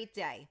 Have a great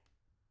day.